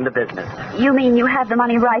right down to business. You mean you have the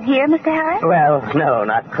money right here, Mr. Harris? Well, no,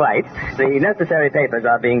 not quite. The necessary papers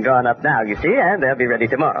are being drawn up now, you see, and they'll be ready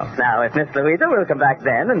tomorrow. Now, if Miss Louisa will come back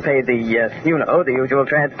then and pay the usual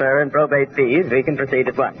transfer and probate fees, we can proceed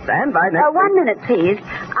at once. And by next 1 minute, please.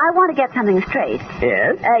 I want to get something straight.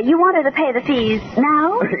 Yes? You wanted to pay the fees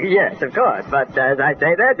now? Yes, of course. But as I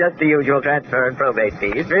say, they're just the usual transfer and probate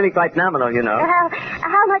fees. Really quite nominal, you know.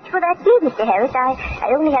 How much will that be, Mr. Harris?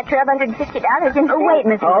 I only have $1,250 in the wait,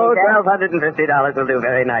 Mrs. Oh, Louisa. $1,250 will do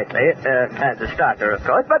very nicely, as a starter, of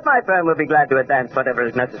course. But my firm will be glad to advance whatever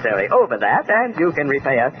is necessary over that, and you can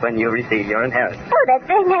repay us when you receive your inheritance. Oh, that's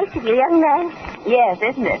very nice of you, young man. Yes,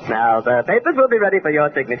 isn't it? Now, the papers will be ready for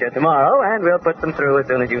your signature tomorrow, and we'll put them through as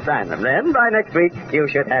soon as you sign them. Then, by next week, you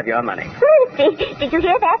should have your money. Did you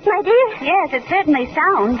hear that, my dear? Yes, it certainly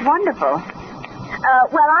sounds wonderful.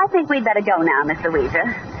 Well, I think we'd better go now, Miss Louisa.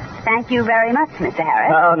 Thank you very much, Mr.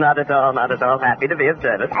 Harris. Oh, not at all, not at all. Happy to be of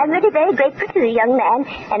service. I'm really very grateful to you, young man,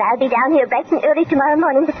 and I'll be down here bright and early tomorrow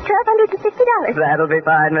morning with $1,250. That'll be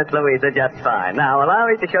fine, Miss Louisa, just fine. Now, allow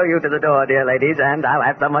me to show you to the door, dear ladies, and I'll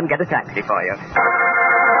have someone get a taxi for you.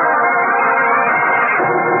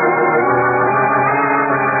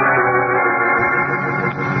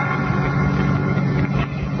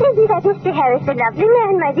 Isn't that Mr. Harris a lovely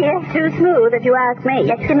man, my dear? Too smooth, if you ask me.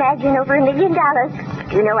 Just imagine over $1 million.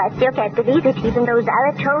 You know, I still can't believe it, even though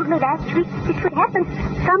Zara told me last week this would happen.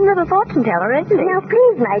 Some little fortune teller, isn't he? Now,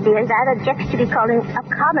 please, my dear, Zara objects to be called a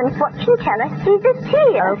common fortune teller. He's a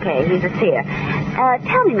seer. Okay, he's a seer.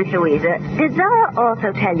 Tell me, Miss Louisa, did Zara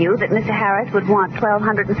also tell you that Mr. Harris would want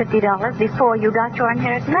 $1,250 before you got your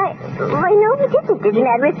inheritance? Why, no, he didn't. As a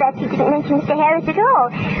matter of fact, he didn't mention Mr. Harris at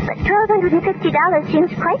all. But $1,250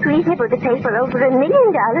 seems quite reasonable to pay for over $1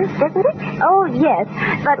 million, doesn't it? Oh, yes,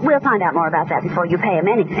 but we'll find out more about that before you pay him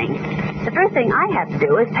anything. The first thing I have to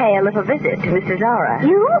do is pay a little visit to Mr. Zara.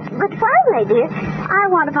 You? But why, my dear? I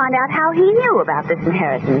want to find out how he knew about this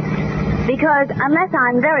inheritance. Because unless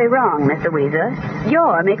I'm very wrong, Miss Louisa,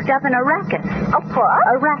 you're mixed up in a racket. A what?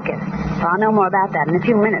 A racket. Well, I'll know more about that in a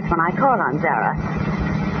few minutes when I call on Zara.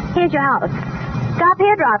 Here's your house. Stop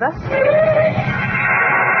here, driver.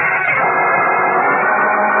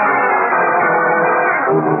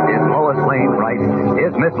 Is Lois Lane right?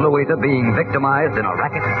 Is Miss Louisa being victimized in a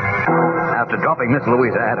racket? After dropping Miss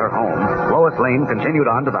Louisa at her home, Lois Lane continued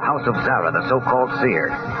on to the house of Zara, the so-called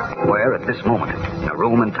seer, where, at this moment, in a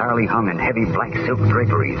room entirely hung in heavy black silk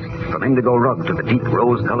draperies, from indigo rug to the deep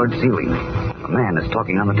rose-colored ceiling, a man is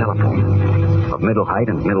talking on the telephone. Of middle height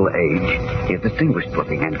and middle age, he is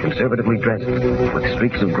distinguished-looking and conservatively dressed, with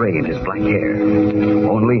streaks of gray in his black hair.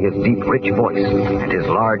 Only his deep, rich voice and his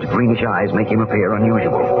large, greenish eyes make him appear unusual.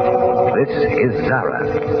 This is Zara,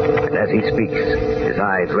 and as he speaks, his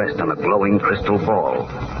eyes rest on a glowing crystal ball,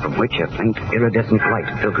 from which a faint iridescent light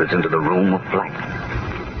filters into the room of black.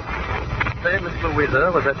 Say, Miss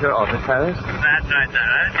Louisa, was that your office, Harris? That's right,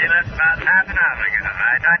 Zara. She left about half an hour ago.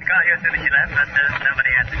 I tried to call you as soon as she left, but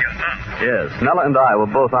nobody answered your phone. Yes, Nella and I were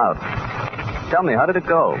both out. Tell me, how did it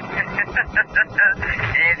go? Easy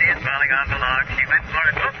as falling off a log. She went for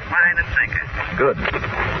it both line and sinker. Good.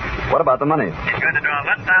 What about the money? She's going to draw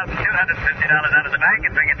 $1,250 out of the bank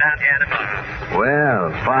and bring it down here tomorrow.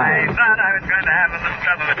 Well, fine. I thought I was going to have a little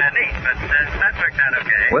trouble with her niece, but that worked out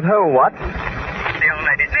okay. With her what? The old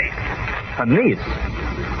lady's niece. Her niece?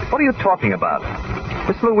 What are you talking about?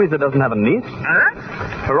 Miss Louisa doesn't have a niece. Huh?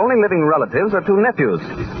 Her only living relatives are two nephews,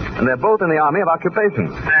 and they're both in the Army of Occupation.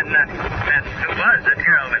 Then who was that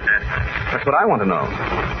girl with her? That's what I want to know.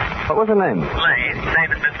 What was her name? Lane.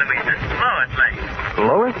 Same as Miss Louisa's. Lois Lane.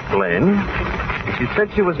 Lois Lane? She said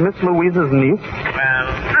she was Miss Louisa's niece? Well,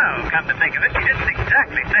 no, come to think of it, she didn't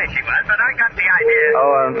exactly say she was, but I got the idea.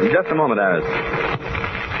 Oh, just a moment, Harris.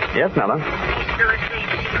 Yes, Nella? Lois Lane,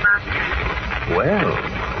 see you, Master. Well,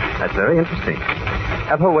 that's very interesting.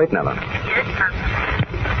 Have her wait, Nella. Yes, Master.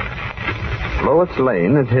 Lois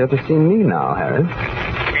Lane is here to see me now, Harris.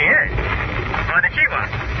 She is? What did she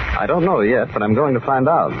want? I don't know yet, but I'm going to find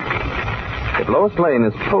out. If Lois Lane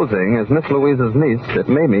is posing as Miss Louisa's niece, it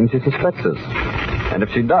may mean she suspects us. And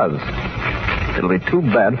if she does, it'll be too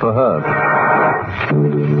bad for her.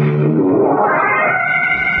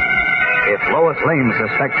 If Lois Lane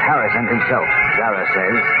suspects Harris and himself, Zara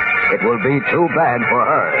says, it will be too bad for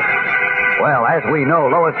her. Well, as we know,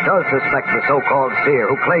 Lois does suspect the so-called seer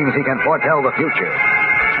who claims he can foretell the future.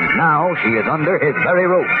 And now she is under his very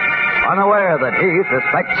roof, unaware that he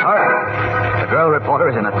suspects her. The girl reporter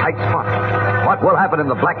is in a tight spot. What will happen in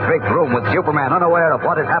the black draped room with Superman unaware of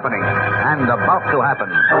what is happening and about to happen?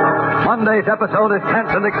 Monday's episode is tense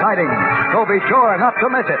and exciting, so be sure not to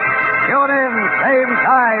miss it. Tune in, same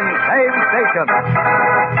time, same station.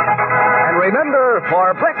 And remember,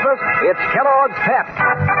 for breakfast, it's Kellogg's Pep.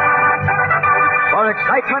 For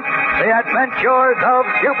excitement, the adventures of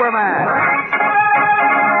Superman.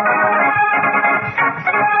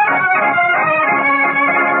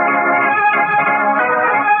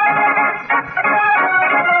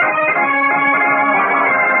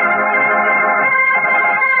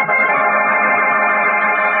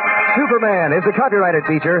 Superman is a copyrighted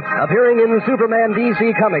feature appearing in Superman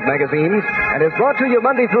DC comic magazines and is brought to you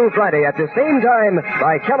Monday through Friday at the same time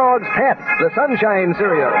by Kellogg's Pep, the Sunshine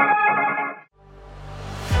Cereal.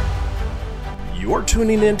 You're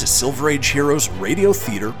tuning in to Silver Age Heroes Radio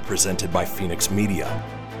Theater presented by Phoenix Media.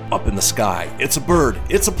 Up in the sky, it's a bird,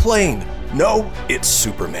 it's a plane. No, it's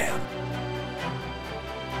Superman.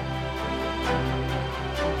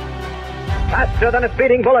 Faster than a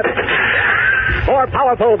speeding bullet. More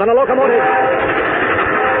powerful than a locomotive.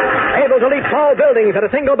 able to leap tall buildings at a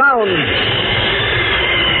single bound.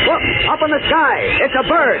 Look, up in the sky. It's a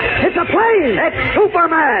bird. It's a plane. It's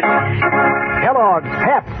Superman. Kellogg's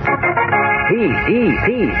Pep. P-E-P,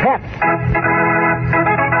 Pep.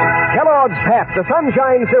 Kellogg's Pep, the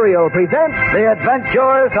Sunshine Cereal, presents The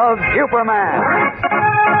Adventures of Superman.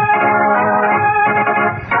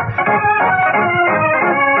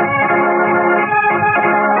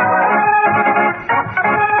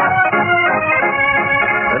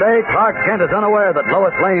 Today, Clark Kent is unaware that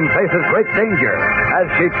Lois Lane faces great danger as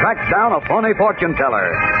she tracks down a phony fortune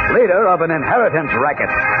teller, leader of an inheritance racket.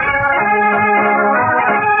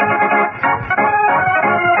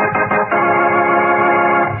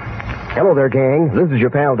 Hello there, gang. This is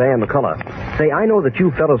your pal, Dan McCullough. Say, I know that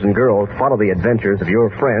you fellows and girls follow the adventures of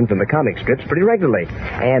your friends in the comic strips pretty regularly.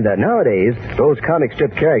 And nowadays, those comic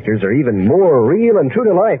strip characters are even more real and true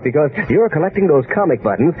to life because you're collecting those comic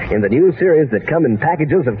buttons in the new series that come in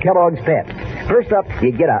packages of Kellogg's Pep. First up,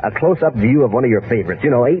 you get a close-up view of one of your favorites.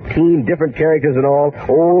 18 different characters and all.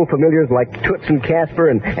 Old familiars like Toots and Casper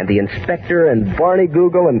and the Inspector and Barney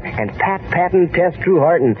Google and Pat Patton, Tess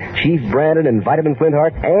Trueheart and Chief Brandon and Vitamin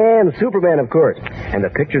Flintheart and Superman, of course. And the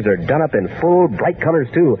pictures are done up in full, bright colors,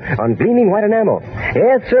 too, on gleaming white enamel.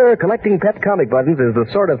 Yes, sir, collecting Pep comic buttons is the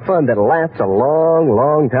sort of fun that lasts a long,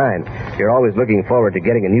 long time. You're always looking forward to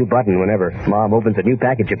getting a new button whenever Mom opens a new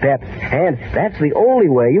package of Pep. And that's the only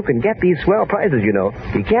way you can get these swell prizes,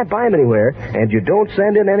 You can't buy them anywhere, and you don't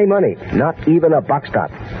send in any money, not even a box top.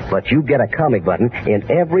 But you get a comic button in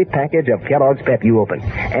every package of Kellogg's Pep you open.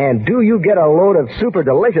 And do you get a load of super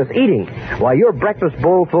delicious eating? Why, your breakfast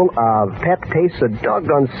bowl full of Pep tastes so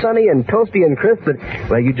doggone sunny and toasty and crisp that,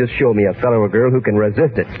 well, you just show me a fellow or girl who can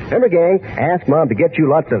resist it. Remember, gang, ask Mom to get you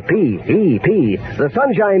lots of P-E-P, the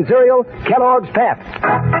Sunshine Cereal, Kellogg's Pep.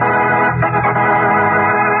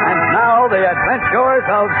 And now, the adventures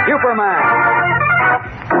of Superman.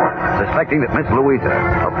 Suspecting that Miss Louisa,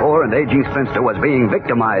 a poor and aging spinster, was being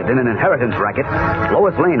victimized in an inheritance racket,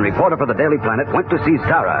 Lois Lane, reporter for the Daily Planet, went to see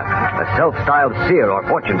Zara, a self-styled seer or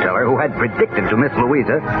fortune teller who had predicted to Miss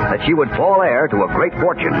Louisa that she would fall heir to a great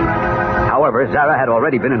fortune. However, Zara had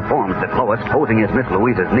already been informed that Lois, posing as Miss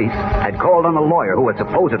Louisa's niece, had called on a lawyer who was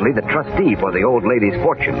supposedly the trustee for the old lady's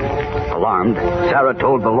fortune. Alarmed, Zara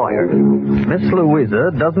told the lawyer, Miss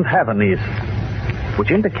Louisa doesn't have a niece, which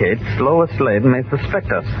indicates Lois Lane may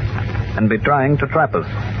suspect us and be trying to trap us.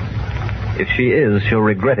 If she is, she'll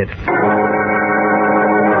regret it.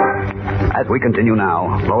 As we continue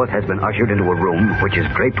now, Lois has been ushered into a room which is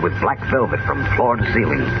draped with black velvet from floor to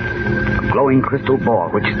ceiling. A glowing crystal ball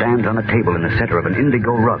which stands on a table in the center of an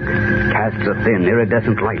indigo rug casts a thin,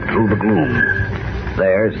 iridescent light through the gloom.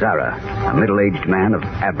 There, Zara, a middle-aged man of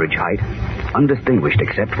average height, undistinguished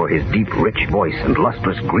except for his deep, rich voice and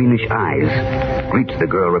lustrous greenish eyes, greets the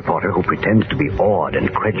girl reporter who pretends to be awed and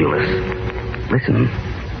credulous. Listen.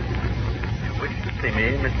 You wish to see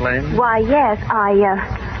me, Miss Lane? Why, yes,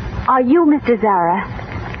 are you Mr. Zara?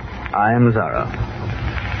 I am Zara.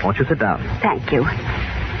 Won't you sit down? Thank you.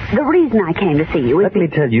 The reason I came to see you is... Let me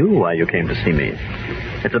tell you why you came to see me.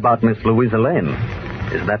 It's about Miss Louisa Lane.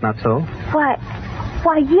 Is that not so?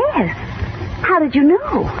 Why, yes. How did you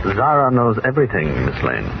know? Zara knows everything, Miss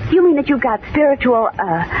Lane. You mean that you've got spiritual,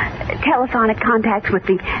 telephonic contacts with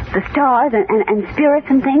the stars and spirits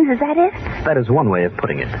and things? Is that it? That is one way of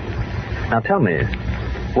putting it. Now tell me,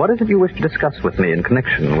 what is it you wish to discuss with me in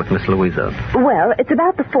connection with Miss Louisa? Well, it's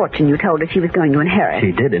about the fortune you told her she was going to inherit.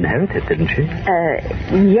 She did inherit it, didn't she?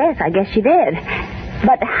 Yes, I guess she did.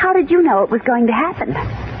 But how did you know it was going to happen?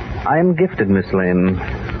 I am gifted, Miss Lane,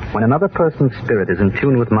 when another person's spirit is in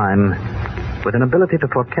tune with mine, with an ability to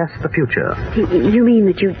forecast the future. You mean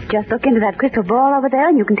that you just look into that crystal ball over there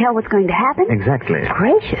and you can tell what's going to happen? Exactly.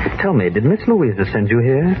 Gracious. Tell me, did Miss Louisa send you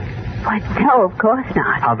here? Why, no, of course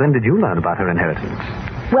not. How then did you learn about her inheritance?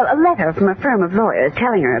 Well, a letter from a firm of lawyers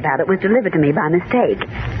telling her about it was delivered to me by mistake.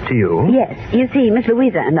 To you? Yes. You see, Miss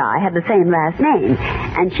Louisa and I have the same last name,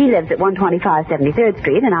 and she lives at 125 73rd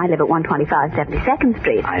Street, and I live at 125 72nd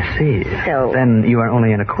Street. I see. So... Then you are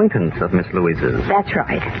only an acquaintance of Miss Louisa's. That's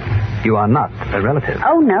right. You are not a relative.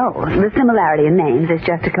 Oh, no. The similarity in names is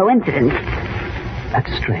just a coincidence. That's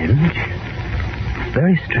strange.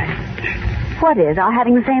 Very strange. What is? Our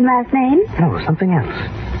having the same last name? No, something else.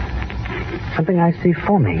 Something I see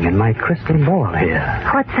forming in my crystal ball here.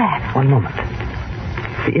 What's that? One moment.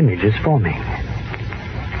 The image is forming.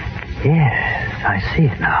 Yes, I see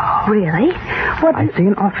it now. Really? What? I see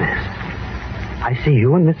an office. I see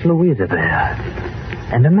you and Miss Louisa there.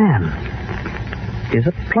 And a man. He's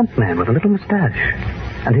a plump man with a little mustache.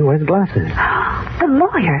 And he wears glasses. The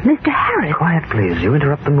lawyer, Mr. Harris. Quiet, please. You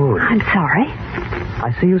interrupt the mood. I'm sorry.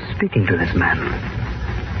 I see you speaking to this man.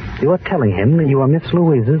 You are telling him that you are Miss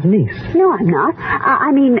Louise's niece. No, I'm not.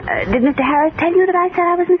 Did Mr. Harris tell you that I said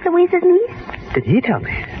I was Miss Louise's niece? Did he tell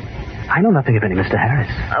me? I know nothing of any Mr.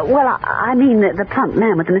 Harris. The plump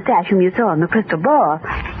man with the mustache whom you saw in the crystal ball.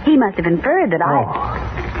 He must have inferred that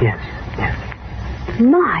Yes.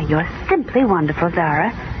 My, you're simply wonderful,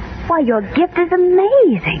 Zara. Why, your gift is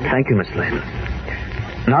amazing. Thank you, Miss Lane.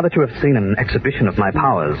 Now that you have seen an exhibition of my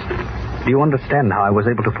powers, do you understand how I was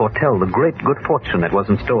able to foretell the great good fortune that was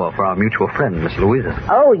in store for our mutual friend, Miss Louisa?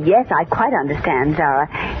 Oh, yes, I quite understand, Zara.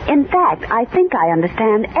 In fact, I think I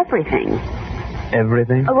understand everything.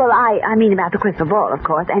 Everything? Well, I mean about the crystal ball, of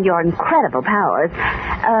course, and your incredible powers.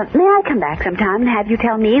 May I come back sometime and have you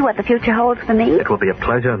tell me what the future holds for me? It will be a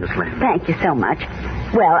pleasure, Miss Lane. Thank you so much.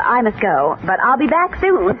 Well, I must go, but I'll be back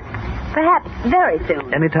soon. Perhaps very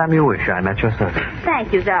soon. Anytime you wish, I'm at your service.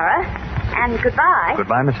 Thank you, Zara. And goodbye.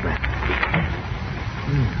 Goodbye, Miss Lane.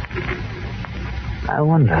 I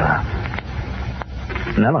wonder...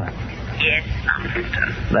 Nella. Yes,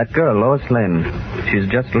 Master. That girl, Lois Lane, she's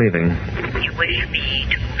just leaving. You wish me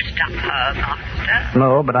to stop her, Master?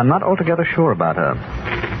 No, but I'm not altogether sure about her.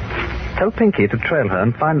 Tell Pinky to trail her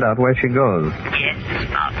and find out where she goes. Yes,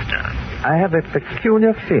 Master. I have a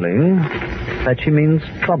peculiar feeling that she means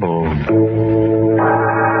trouble.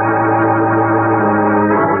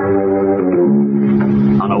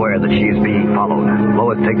 Unaware that she is being followed,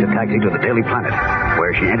 Lois takes a taxi to the Daily Planet,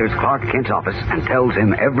 where she enters Clark Kent's office and tells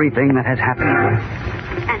him everything that has happened.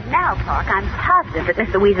 And now, Clark, I'm positive that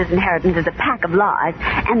Miss Louisa's inheritance is a pack of lies,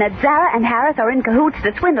 and that Zara and Harris are in cahoots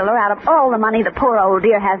to swindle her out of all the money the poor old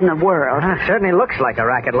dear has in the world. It certainly looks like a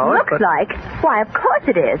racket, Lois. Looks like? Why, of course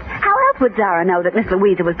it is. How else would Zara know that Miss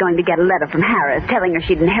Louisa was going to get a letter from Harris telling her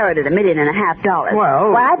she'd inherited $1.5 million?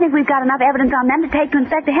 Well... Why, I think we've got enough evidence on them to take to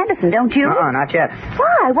Inspector Henderson, don't you? Not yet.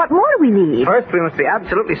 Why? What more do we need? First, we must be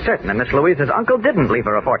absolutely certain that Miss Louisa's uncle didn't leave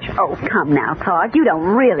her a fortune. Oh, come now, Clark. You don't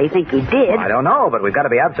really think he did. I don't know, but we've got to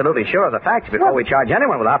be absolutely sure of the facts before we charge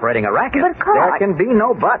anyone with operating a racket. But, Clark... There can be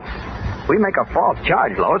no buts. We make a false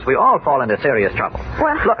charge, Lois, we all fall into serious trouble.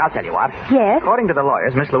 Well... Look, I'll tell you what. Yes? According to the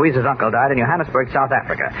lawyers, Miss Louisa's uncle died in Johannesburg, South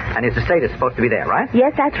Africa, and his estate is supposed to be there, right?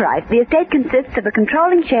 Yes, that's right. The estate consists of the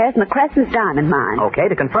controlling shares in the Crescent's diamond mine. Okay,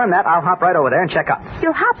 to confirm that, I'll hop right over there and check up.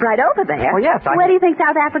 You'll hop right over there? Oh, yes, Where do you think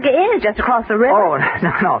South Africa is? Just across the river? Oh,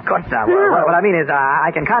 no, of course not. No. What I mean is,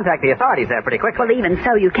 I can contact the authorities there pretty quickly. Well, even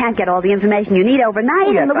so, you can't get all the information you need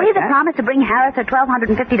overnight. Yes, and Louisa promised to bring Harris her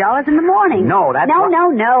 $1,250 in the morning. No, that's...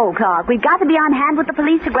 No, Clark. We've got to be on hand with the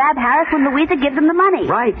police to grab Harris when Louisa gives them the money.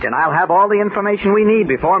 Right, and I'll have all the information we need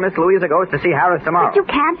before Miss Louisa goes to see Harris tomorrow. But you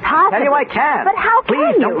can't possibly... Tell you I can. But how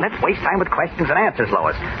Please, can you? don't let's waste time with questions and answers,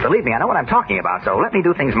 Lois. Believe me, I know what I'm talking about, so let me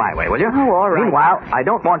do things my way, will you? Oh, all right. Meanwhile, I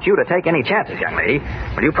don't want you to take any chances, young lady.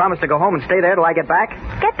 Will you promise to go home and stay there till I get back?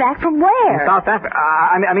 Get back from where? In South Africa.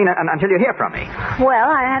 Until you hear from me.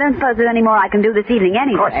 Well, I don't suppose there's any more I can do this evening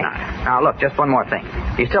anyway. Of course not. Now, look, just one more thing.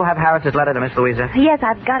 Do you still have Harris's letter to Miss Louisa? Yes,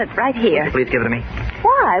 I've got it right here. Please give it to me.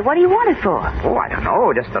 Why? What do you want it for? Oh, I don't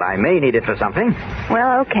know. Just that I may need it for something.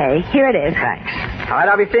 Well, okay. Here it is. Thanks. All right,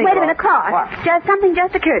 I'll be seeing you. Wait a minute, Clark. What? Something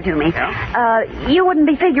just occurred to me. Yeah? You wouldn't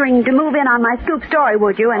be figuring to move in on my scoop story,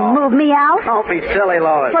 would you, and move me out? Don't be silly,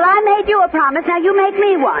 Lois. Well, I made you a promise. Now you make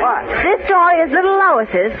me one. What? This story is little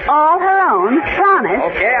Lois's, all her own. Promise?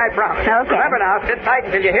 Okay, I promise. Okay. Remember now, sit tight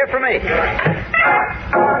until you hear from me.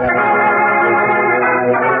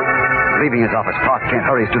 Leaving his office, Clark Kent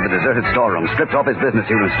hurries to the deserted storeroom, strips off his business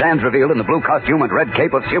suit, and stands revealed in the blue costume and red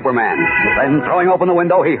cape of Superman. Then, throwing open the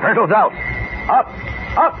window, he hurtles out. Up,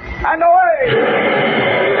 and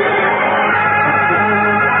away!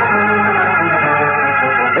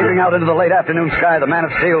 Leaping out into the late afternoon sky, the Man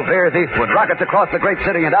of Steel veers eastward, rockets across the great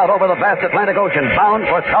city and out over the vast Atlantic Ocean, bound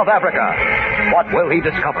for South Africa. What will he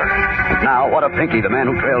discover? Now, what of Pinky, the man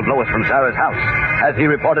who trailed Lois from Sarah's house? Has he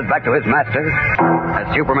reported back to his master? As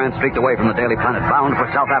Superman streaked away from the Daily Planet, bound for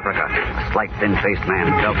South Africa, a slight, thin-faced man,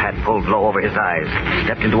 felt hat pulled low over his eyes,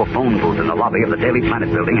 stepped into a phone booth in the lobby of the Daily Planet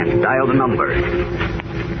building and dialed a number.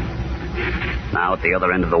 Now, at the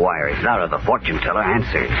other end of the wire, Zara, the fortune teller,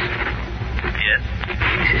 answers. Yes?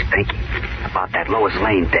 This is Pinky. About that Lois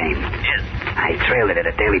Lane dame. Yes. I trailed it at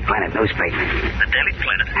a Daily Planet newspaper. The Daily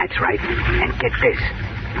Planet? That's right. And get this.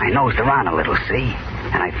 I nosed around a little, see?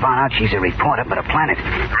 And I found out she's a reporter for the Planet.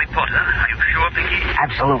 A reporter? Are you sure, Pinky?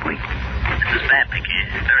 Absolutely. This is bad, Pinky.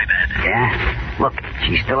 Very bad. Yeah? Look,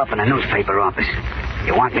 she's still up in the newspaper office.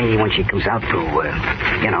 You want me when she comes out to,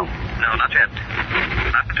 No, not yet.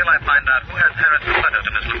 Not until I find out who has Harris's letter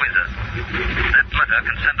to Miss Louisa. That letter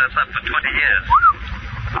can send us up for 20 years.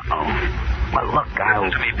 Uh-oh. Well, look, I'll...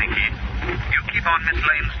 Listen to me, Pinky. You keep on Miss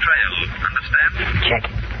Lane's trail, understand? Check.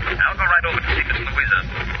 I'll go right over to see Miss Louisa.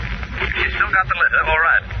 If she's still got the letter, all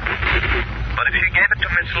right. But if she gave it to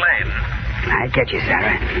Miss Lane... I get you,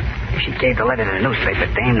 Sarah. If she gave the letter to the newspaper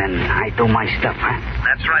dame, then I do my stuff, huh?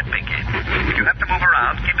 That's right, Pinky. You have to move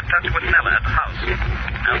around, keep in touch with Nella at the house.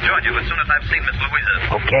 I'll join you as soon as I've seen Miss Louisa.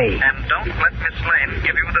 Okay. And don't let Miss Lane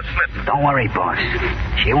give you the slip. Don't worry, boss.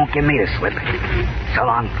 She won't give me the slip. So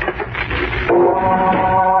long.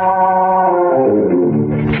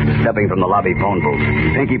 Stepping from the lobby phone booth,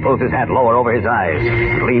 Pinky pulls his hat lower over his eyes,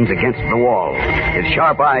 leans against the wall, his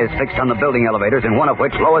sharp eyes fixed on the building elevators, in one of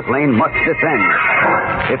which Lois Lane must descend.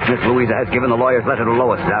 If Miss Louisa has given the lawyer's letter to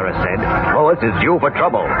Lois, Sarah said, Lois is due for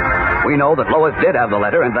trouble. We know that Lois did have the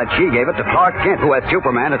letter and that she gave it to Clark Kent, who, as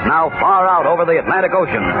Superman, is now far out over the Atlantic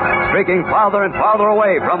Ocean, streaking farther and farther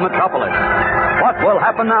away from Metropolis. What will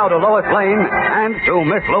happen now to Lois Lane and to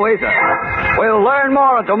Miss Louisa? We'll learn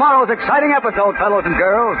more in tomorrow's exciting episode, fellows and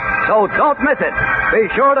girls, so don't miss it. Be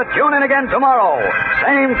sure to tune in again tomorrow.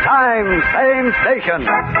 Same time, same station.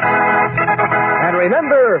 And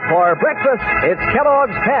remember, for breakfast, it's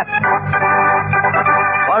Kellogg's Pep.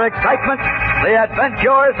 For excitement, the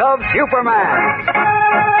adventures of Superman.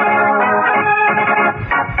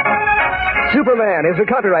 Superman is a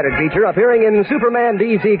copyrighted feature appearing in Superman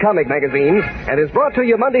DC comic magazines and is brought to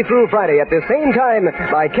you Monday through Friday at the same time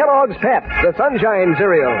by Kellogg's Pep, the Sunshine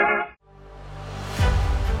Cereal.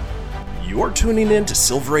 You're tuning in to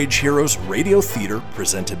Silver Age Heroes Radio Theater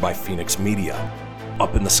presented by Phoenix Media.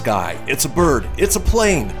 Up in the sky, it's a bird, it's a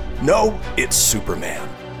plane. No, it's Superman.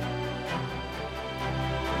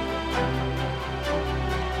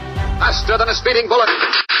 Faster than a speeding bullet.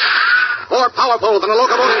 More powerful than a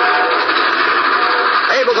locomotive.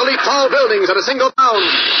 Able to leap tall buildings at a single bound.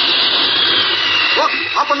 Look,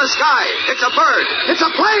 up in the sky. It's a bird. It's a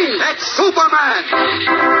plane. It's Superman.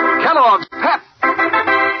 Kellogg's Pep.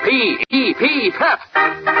 P-E-P, Pep.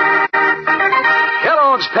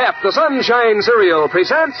 Kellogg's Pep, the Sunshine Cereal,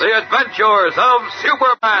 presents The Adventures of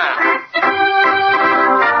Superman.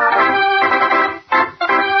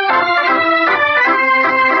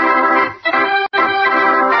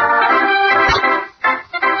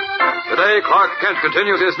 Today, Clark Kent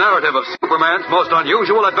continues his narrative of Superman's most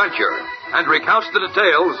unusual adventure and recounts the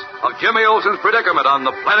details of Jimmy Olsen's predicament on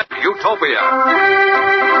the planet Utopia.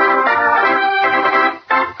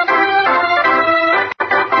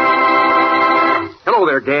 Hello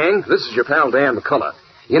there, gang. This is your pal Dan McCullough.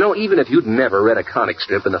 You know, even if you'd never read a comic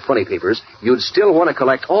strip in the funny papers, you'd still want to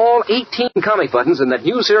collect all 18 comic buttons in that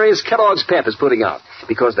new series Kellogg's Pep is putting out.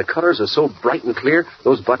 Because the colors are so bright and clear,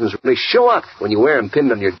 those buttons really show up when you wear them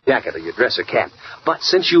pinned on your jacket or your dress or cap. But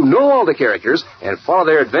since you know all the characters and follow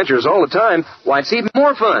their adventures all the time, why, it's even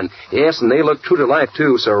more fun. Yes, and they look true to life,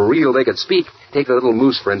 too, so real they could speak. Take the little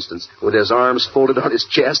moose, for instance, with his arms folded on his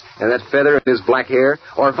chest and that feather in his black hair.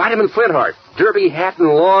 Or Vitamin Flintheart, derby hat and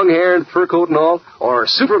long hair and fur coat and all. Or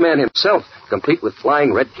Superman himself, complete with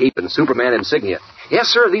flying red cape and Superman insignia. Yes,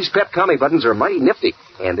 sir, these Pep comic buttons are mighty nifty,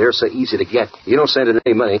 and they're so easy to get. You don't send it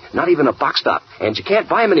any money, not even a box stop, and you can't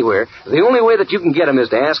buy them anywhere. The only way that you can get them is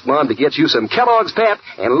to ask Mom to get you some Kellogg's Pep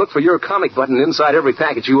and look for your comic button inside every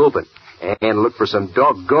package you open. And look for some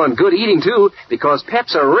doggone good eating, too, because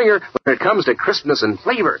Pep's a ringer when it comes to crispness and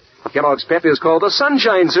flavor. Kellogg's Pep is called the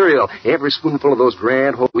Sunshine Cereal. Every spoonful of those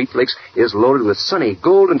grand whole wheat flakes is loaded with sunny,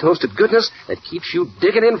 golden toasted goodness that keeps you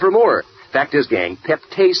digging in for more. Fact is, gang, Pep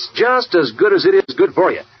tastes just as good as it is good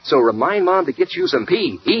for you. So remind Mom to get you some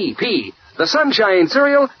P-E-P, the Sunshine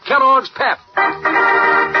Cereal, Kellogg's Pep.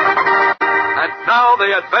 And now,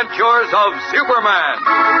 the adventures of Superman.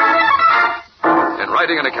 In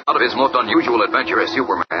writing an account of his most unusual adventure as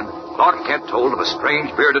Superman, Clark Kent told of a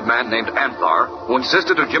strange bearded man named Anthar who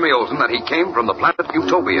insisted to Jimmy Olsen that he came from the planet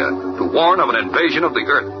Utopia to warn of an invasion of the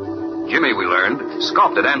Earth. Jimmy, we learned,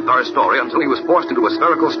 scoffed at Anthar's story until he was forced into a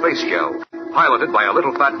spherical space shell, piloted by a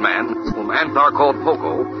little fat man whom Anthar called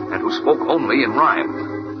Poco and who spoke only in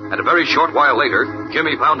rhyme. And a very short while later,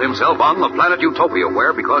 Jimmy found himself on the planet Utopia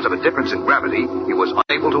where, because of a difference in gravity, he was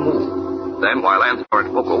unable to move. Then, while Anthar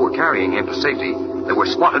and Poco were carrying him to safety, they were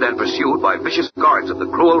spotted and pursued by vicious guards of the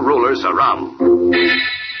cruel ruler Saram.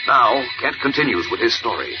 Now, Kent continues with his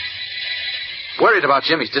story. Worried about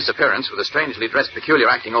Jimmy's disappearance with a strangely dressed,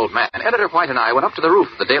 peculiar-acting old man, Editor White and I went up to the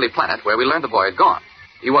roof of the Daily Planet where we learned the boy had gone.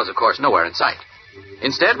 He was, of course, nowhere in sight.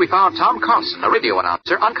 Instead, we found Tom Carlson, a radio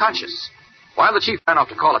announcer, unconscious. While the chief ran off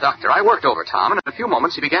to call a doctor, I worked over Tom, and in a few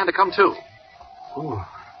moments he began to come to. Oh,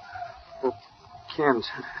 Kent,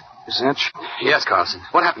 is that you? Yes, Carlson.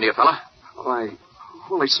 What happened to you, fella? Why,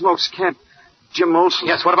 holy smokes, Kent. Jim Olsen.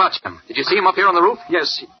 Yes, what about Jim? Did you see him up here on the roof?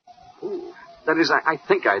 Yes. That is, I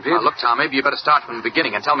think I did. Now, look, Tom, maybe you better start from the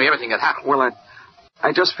beginning and tell me everything that happened. Well,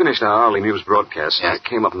 I just finished our hourly news broadcast. Yes. I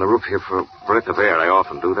came up on the roof here for a breath of air. I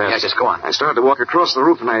often do that. Yeah, just go on. I started to walk across the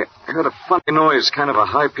roof, and I heard a funny noise, kind of a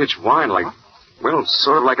high-pitched whine, like, well,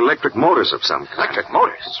 sort of like electric motors of some kind. Electric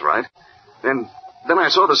motors? That's right. Then I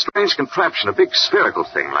saw the strange contraption, a big spherical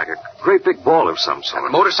thing, like a great big ball of some sort.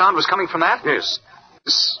 And the motor sound was coming from that? Yes.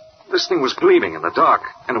 This thing was gleaming in the dark,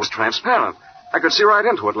 and it was transparent. I could see right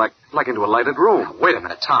into it, like into a lighted room. Now, wait a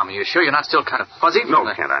minute, Tom. Are you sure you're not still kind of fuzzy? No,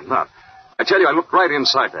 Kent, I'm not. I tell you, I looked right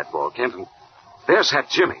inside that ball, Kent, and there sat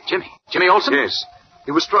Jimmy. Jimmy Olsen? Yes.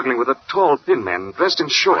 He was struggling with a tall, thin man dressed in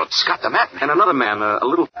shorts. Scott the Mat Man. And another man, a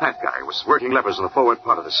little fat guy, was working levers in the forward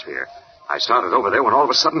part of the sphere. I started over there when all of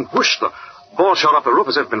a sudden, whoosh, the ball shot off the roof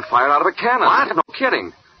as if it had been fired out of a cannon. What? No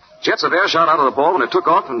kidding. Jets of air shot out of the ball, and it took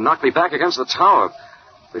off and knocked me back against the tower.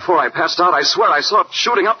 Before I passed out, I swear I saw it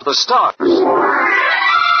shooting up to the stars.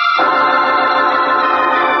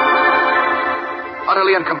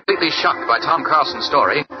 Utterly and completely shocked by Tom Carlson's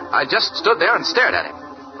story, I just stood there and stared at him,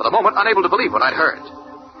 for the moment unable to believe what I'd heard.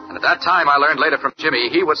 And at that time, I learned later from Jimmy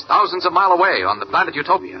he was thousands of miles away on the planet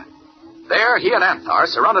Utopia. There, he and Anthar,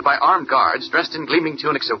 surrounded by armed guards dressed in gleaming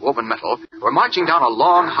tunics of woven metal, were marching down a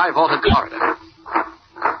long, high-vaulted corridor.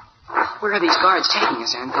 Where are these guards taking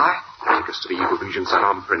us, Anthar? Take us to the Eagle Region,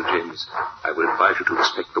 Saddam, friend James. I would advise you to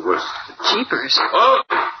expect the worst. Jeepers. Oh!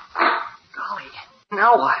 Golly.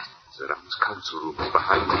 Now what? Saddam's council room is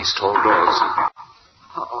behind these tall doors.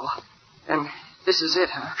 Uh-oh. And this is it,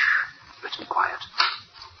 huh? Shh. Let's be quiet.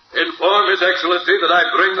 Inform His Excellency that I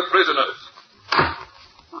bring the prisoners.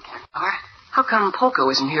 Look, Anthar, how come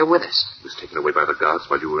Polko isn't here with us? He was taken away by the guards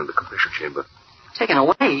while you were in the compression chamber. Taken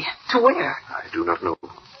away? To where? I do not know.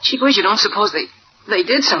 Gee whiz, you don't suppose they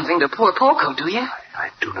did something to poor Polko, do you? I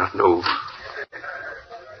do not know.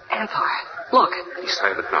 Anthar, look. Be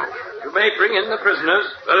silent now. You may bring in the prisoners.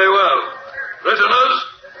 Very well. Prisoners,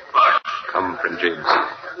 march. Come, friend James.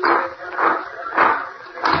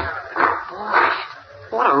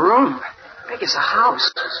 Boy, what a room. Big as a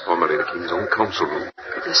house. It's formerly the king's own council room.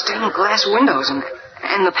 The stained glass windows and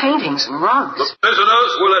the paintings and rugs. The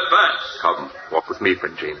prisoners will advance. Come, walk with me,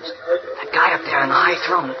 friend James. That guy up there on the high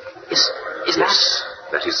throne, is yes,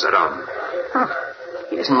 that is Saddam. Huh.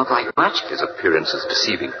 He doesn't look like much. His appearance is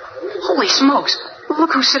deceiving. Holy smokes.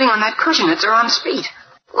 Look who's sitting on that cushion at Zeron's feet.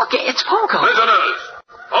 Look, it's Polko. Prisoners,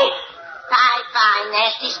 halt. Spy,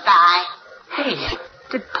 nasty spy. Hey,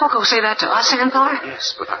 did Polko say that to us, Anthar?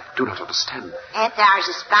 Yes, but I do not understand. Anthar's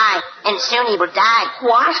a spy, and soon he will die.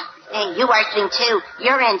 What? And you Earthling, too.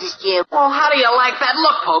 Your end is due. Well, how do you like that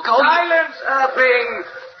look, Polko? Silence, Earthling.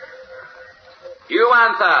 You,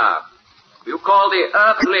 Anthar. You call the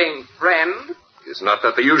Earthling friend? Is not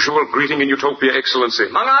that the usual greeting in Utopia, Excellency?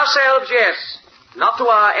 Among ourselves, yes. Not to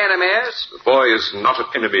our enemies. The boy is not an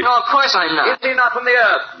enemy. No, of course I'm not. Is he not from the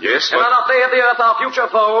Earth? Yes, And but... are not they of the Earth our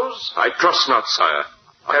future foes? I trust not, sire.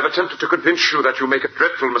 I have attempted to convince you that you make a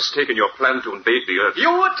dreadful mistake in your plan to invade the Earth.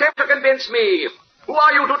 You attempt to convince me. Who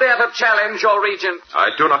are you to dare to challenge your regent?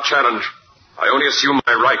 I do not challenge. I only assume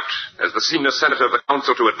my right as the senior senator of the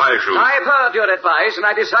council to advise you. I've heard your advice, and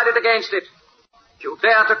I decided against it. You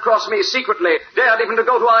dared to cross me secretly, dared even to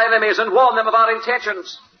go to our enemies and warn them of our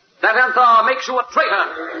intentions. That Anthar makes you a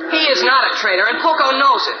traitor. He is not a traitor, and Polko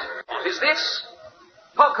knows it. What is this?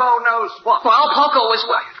 Polko knows what? Well, Polko was...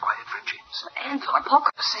 Quiet, friend James. Anthar,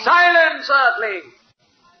 Polko saying... Silence, Earthling!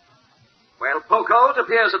 Well, Polko, it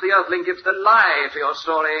appears that the Earthling gives the lie to your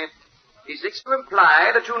story. He seeks to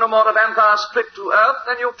imply that you know more of Anthar's trip to Earth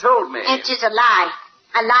than you told me. It is a lie.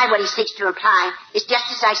 A lie what he seeks to imply. It's just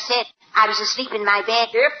as I said. I was asleep in my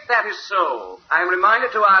bed. If that is so, I am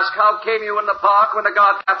reminded to ask how came you in the park when the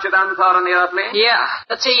guard captured Anthar and the Earthling? Yeah,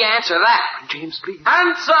 let's see you answer that. James, please.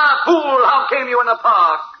 Answer, fool! How came you in the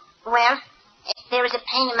park? Well, there was a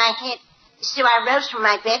pain in my head. So I rose from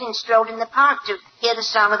my bed and strolled in the park to hear the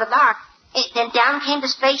song of the lark. Then down came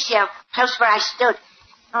the space shell, close where I stood.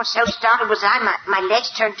 Oh, so startled was I, my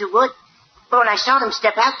legs turned to wood. But when I saw them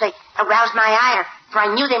step out, they aroused my ire, for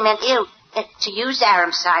I knew they meant ill, to use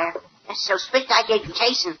Aram, sire. And so swift I gave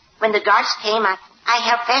chase, and when the guards came, I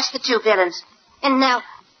held fast the two villains. And now,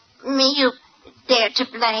 me you dare to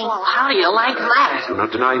blame. Well, how do you like that? Do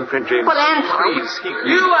not deny him, friend James. But Anthar... Please,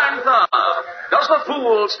 You, Anthar! Does the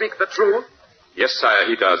fool speak the truth? Yes, sire,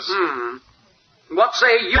 he does. What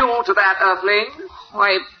say you to that, Earthling?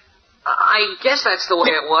 Why, I guess that's the way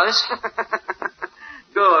it was.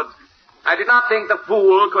 Good. I did not think the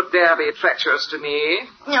fool could dare be treacherous to me.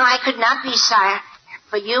 No, I could not be, sire.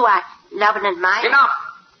 For you, I love and admire. Enough!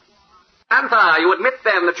 Anthar, you admit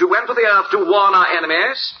then that you went to the Earth to warn our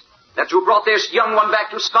enemies? That you brought this young one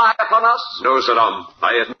back to spy upon us? No, Saddam.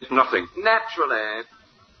 I admit nothing. Naturally.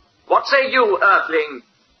 What say you, Earthling?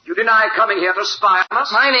 You deny coming here to spy on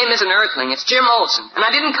us? My name isn't Earthling. It's Jim Olsen. And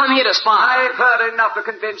I didn't come here to spy. I've heard enough to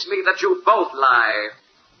convince me that you both lie.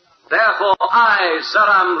 Therefore, I,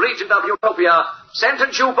 Zaram, Regent of Utopia,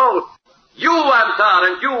 sentence you both, you, Antar,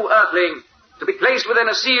 and you, Earthling, to be placed within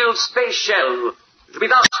a sealed space shell, to be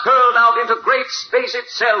thus hurled out into great space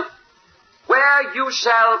itself, where you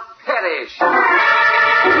shall perish.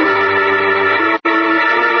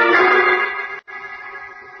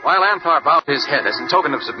 While Anthar bowed his head as in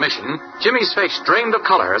token of submission, Jimmy's face drained of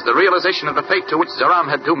color as the realization of the fate to which Zaram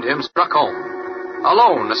had doomed him struck home.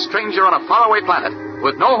 Alone, a stranger on a faraway planet,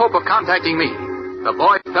 with no hope of contacting me, the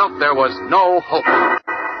boy felt there was no hope.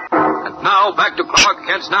 And now, back to Clark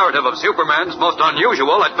Kent's narrative of Superman's most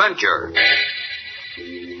unusual adventure.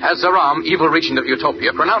 As Zaram, evil regent of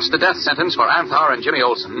Utopia, pronounced the death sentence for Anthar and Jimmy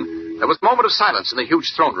Olsen, there was a moment of silence in the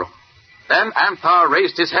huge throne room. Then Anthar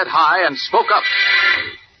raised his head high and spoke up.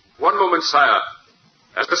 One moment, sire.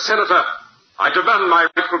 As the senator, I demand my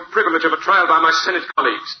rightful privilege of a trial by my Senate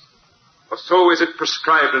colleagues. For so is it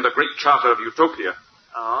prescribed in the great charter of Utopia.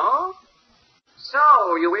 Oh?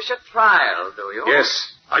 So, you wish a trial, do you?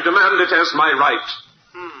 Yes, I demand it as my right.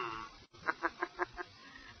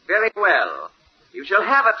 Very well. You shall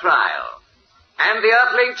have a trial. And the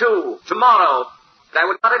Earthling, too, tomorrow. But I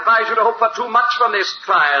would not advise you to hope for too much from this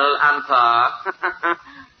trial, Anthar.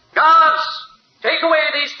 Guards, take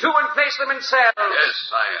away these two and place them in cells. Yes,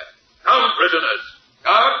 sire. Come, prisoners.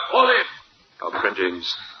 Guard, all in. Come, friend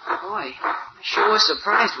James. Boy, I sure was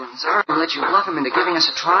surprised when Zaram let you bluff him into giving us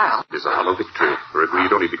a trial. It is a hollow victory, for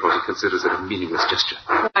agreed only because he considers it a meaningless gesture.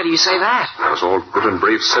 Why do you say that? Because all good and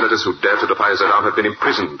brave senators who dare to defy Zaram have been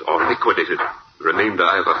imprisoned or liquidated. The remainder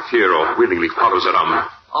either fear or willingly follow Zaram.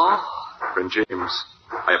 Oh. Friend James,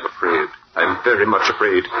 I am afraid, I am very much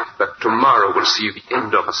afraid, that tomorrow will see the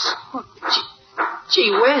end of us. Oh, gee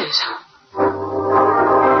whiz.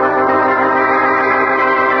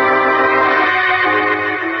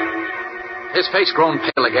 His face grown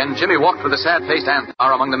pale again, Jimmy walked with a sad-faced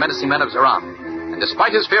Anthar among the menacing men of Zaram. And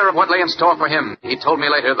despite his fear of what lay in store for him, he told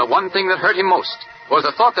me later the one thing that hurt him most was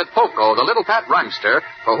the thought that Poco, the little fat rhymester,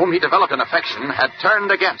 for whom he developed an affection, had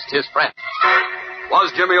turned against his friend.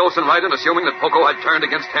 Was Jimmy Olsen right in assuming that Poco had turned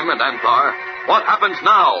against him and Anthar? What happens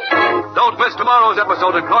now? Don't miss tomorrow's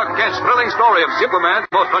episode in Clark Kent's thrilling story of Superman's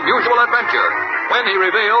most unusual adventure, when he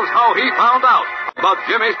reveals how he found out about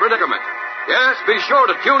Jimmy's predicament. Yes, be sure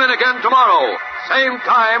to tune in again tomorrow. Same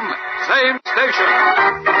time, same station.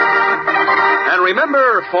 And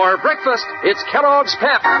remember, for breakfast, it's Kellogg's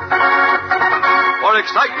Pep. For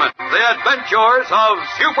excitement, the adventures of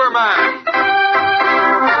Superman.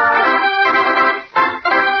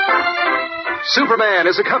 Superman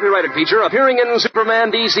is a copyrighted feature appearing in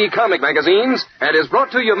Superman DC comic magazines and is brought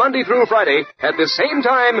to you Monday through Friday at the same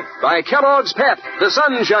time by Kellogg's Pep, the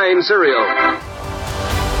Sunshine Cereal.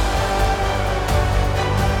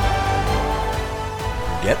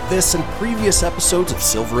 Get this and previous episodes of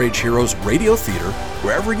Silver Age Heroes Radio Theater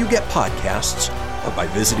wherever you get podcasts or by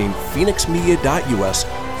visiting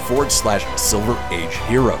phoenixmedia.us/Silver Age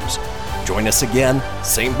Heroes. Join us again,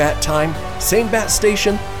 same bat time, same bat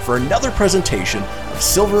station, for another presentation of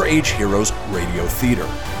Silver Age Heroes Radio Theater.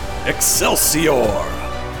 Excelsior!